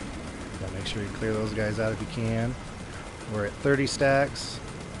 Yeah, make sure you clear those guys out if you can. We're at 30 stacks.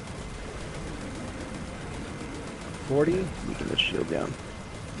 40, Leaving the shield down.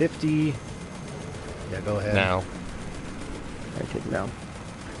 50. Yeah, go ahead. Now. I take him down.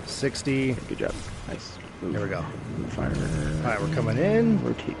 60. Good job. Nice. Move. There we go. Fire. All right, we're coming in.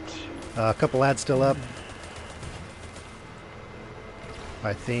 Rotate. A couple lads still up.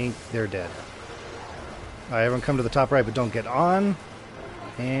 I think they're dead. All right, everyone come to the top right, but don't get on.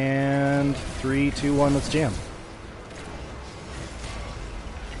 And 3, 2, 1, let's jam.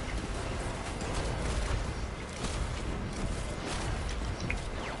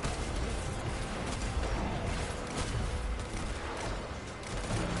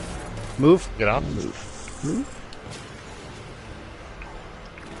 Move. Get off. Move.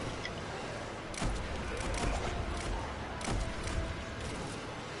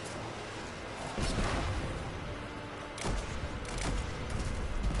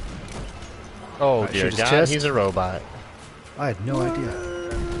 Oh Alright, dear shoot his God, chest. he's a robot. I had no idea.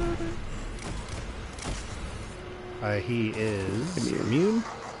 He is immune.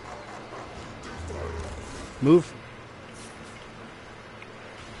 Move.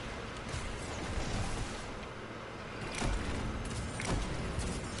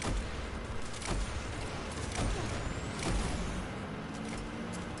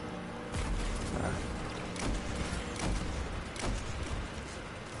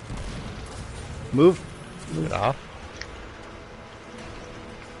 Move. Get off.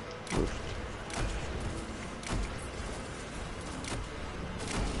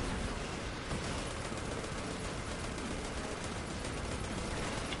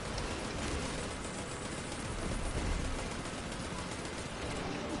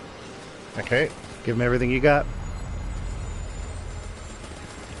 Okay. Give him everything you got.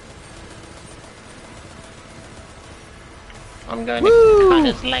 I'm going to cut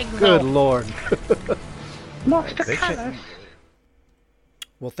his legs Good off. lord. Monster They should- Cutters.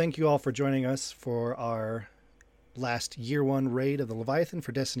 Well, thank you all for joining us for our last year one raid of the Leviathan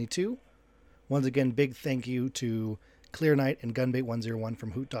for Destiny 2. Once again, big thank you to Clear Knight and Gunbait101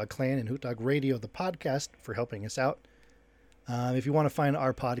 from Hoot Dog Clan and Hoot Dog Radio, the podcast, for helping us out. If you want to find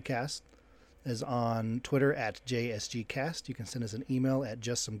our podcast, is on Twitter at JSGcast. You can send us an email at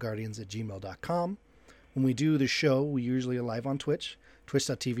justsomeguardians@gmail.com. When we do the show, we usually are live on Twitch,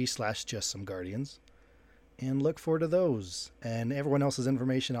 twitch.tv/justsomeguardians. And look forward to those. And everyone else's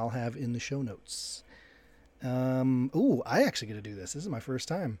information I'll have in the show notes. I actually get to do this. This is my first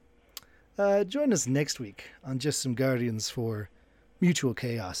time. Join us next week on Just Some Guardians for Mutual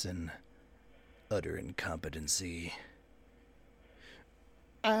Chaos and Utter Incompetency.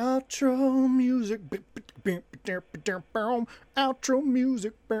 Outro music. Outro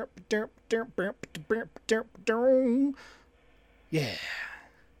music. Yeah.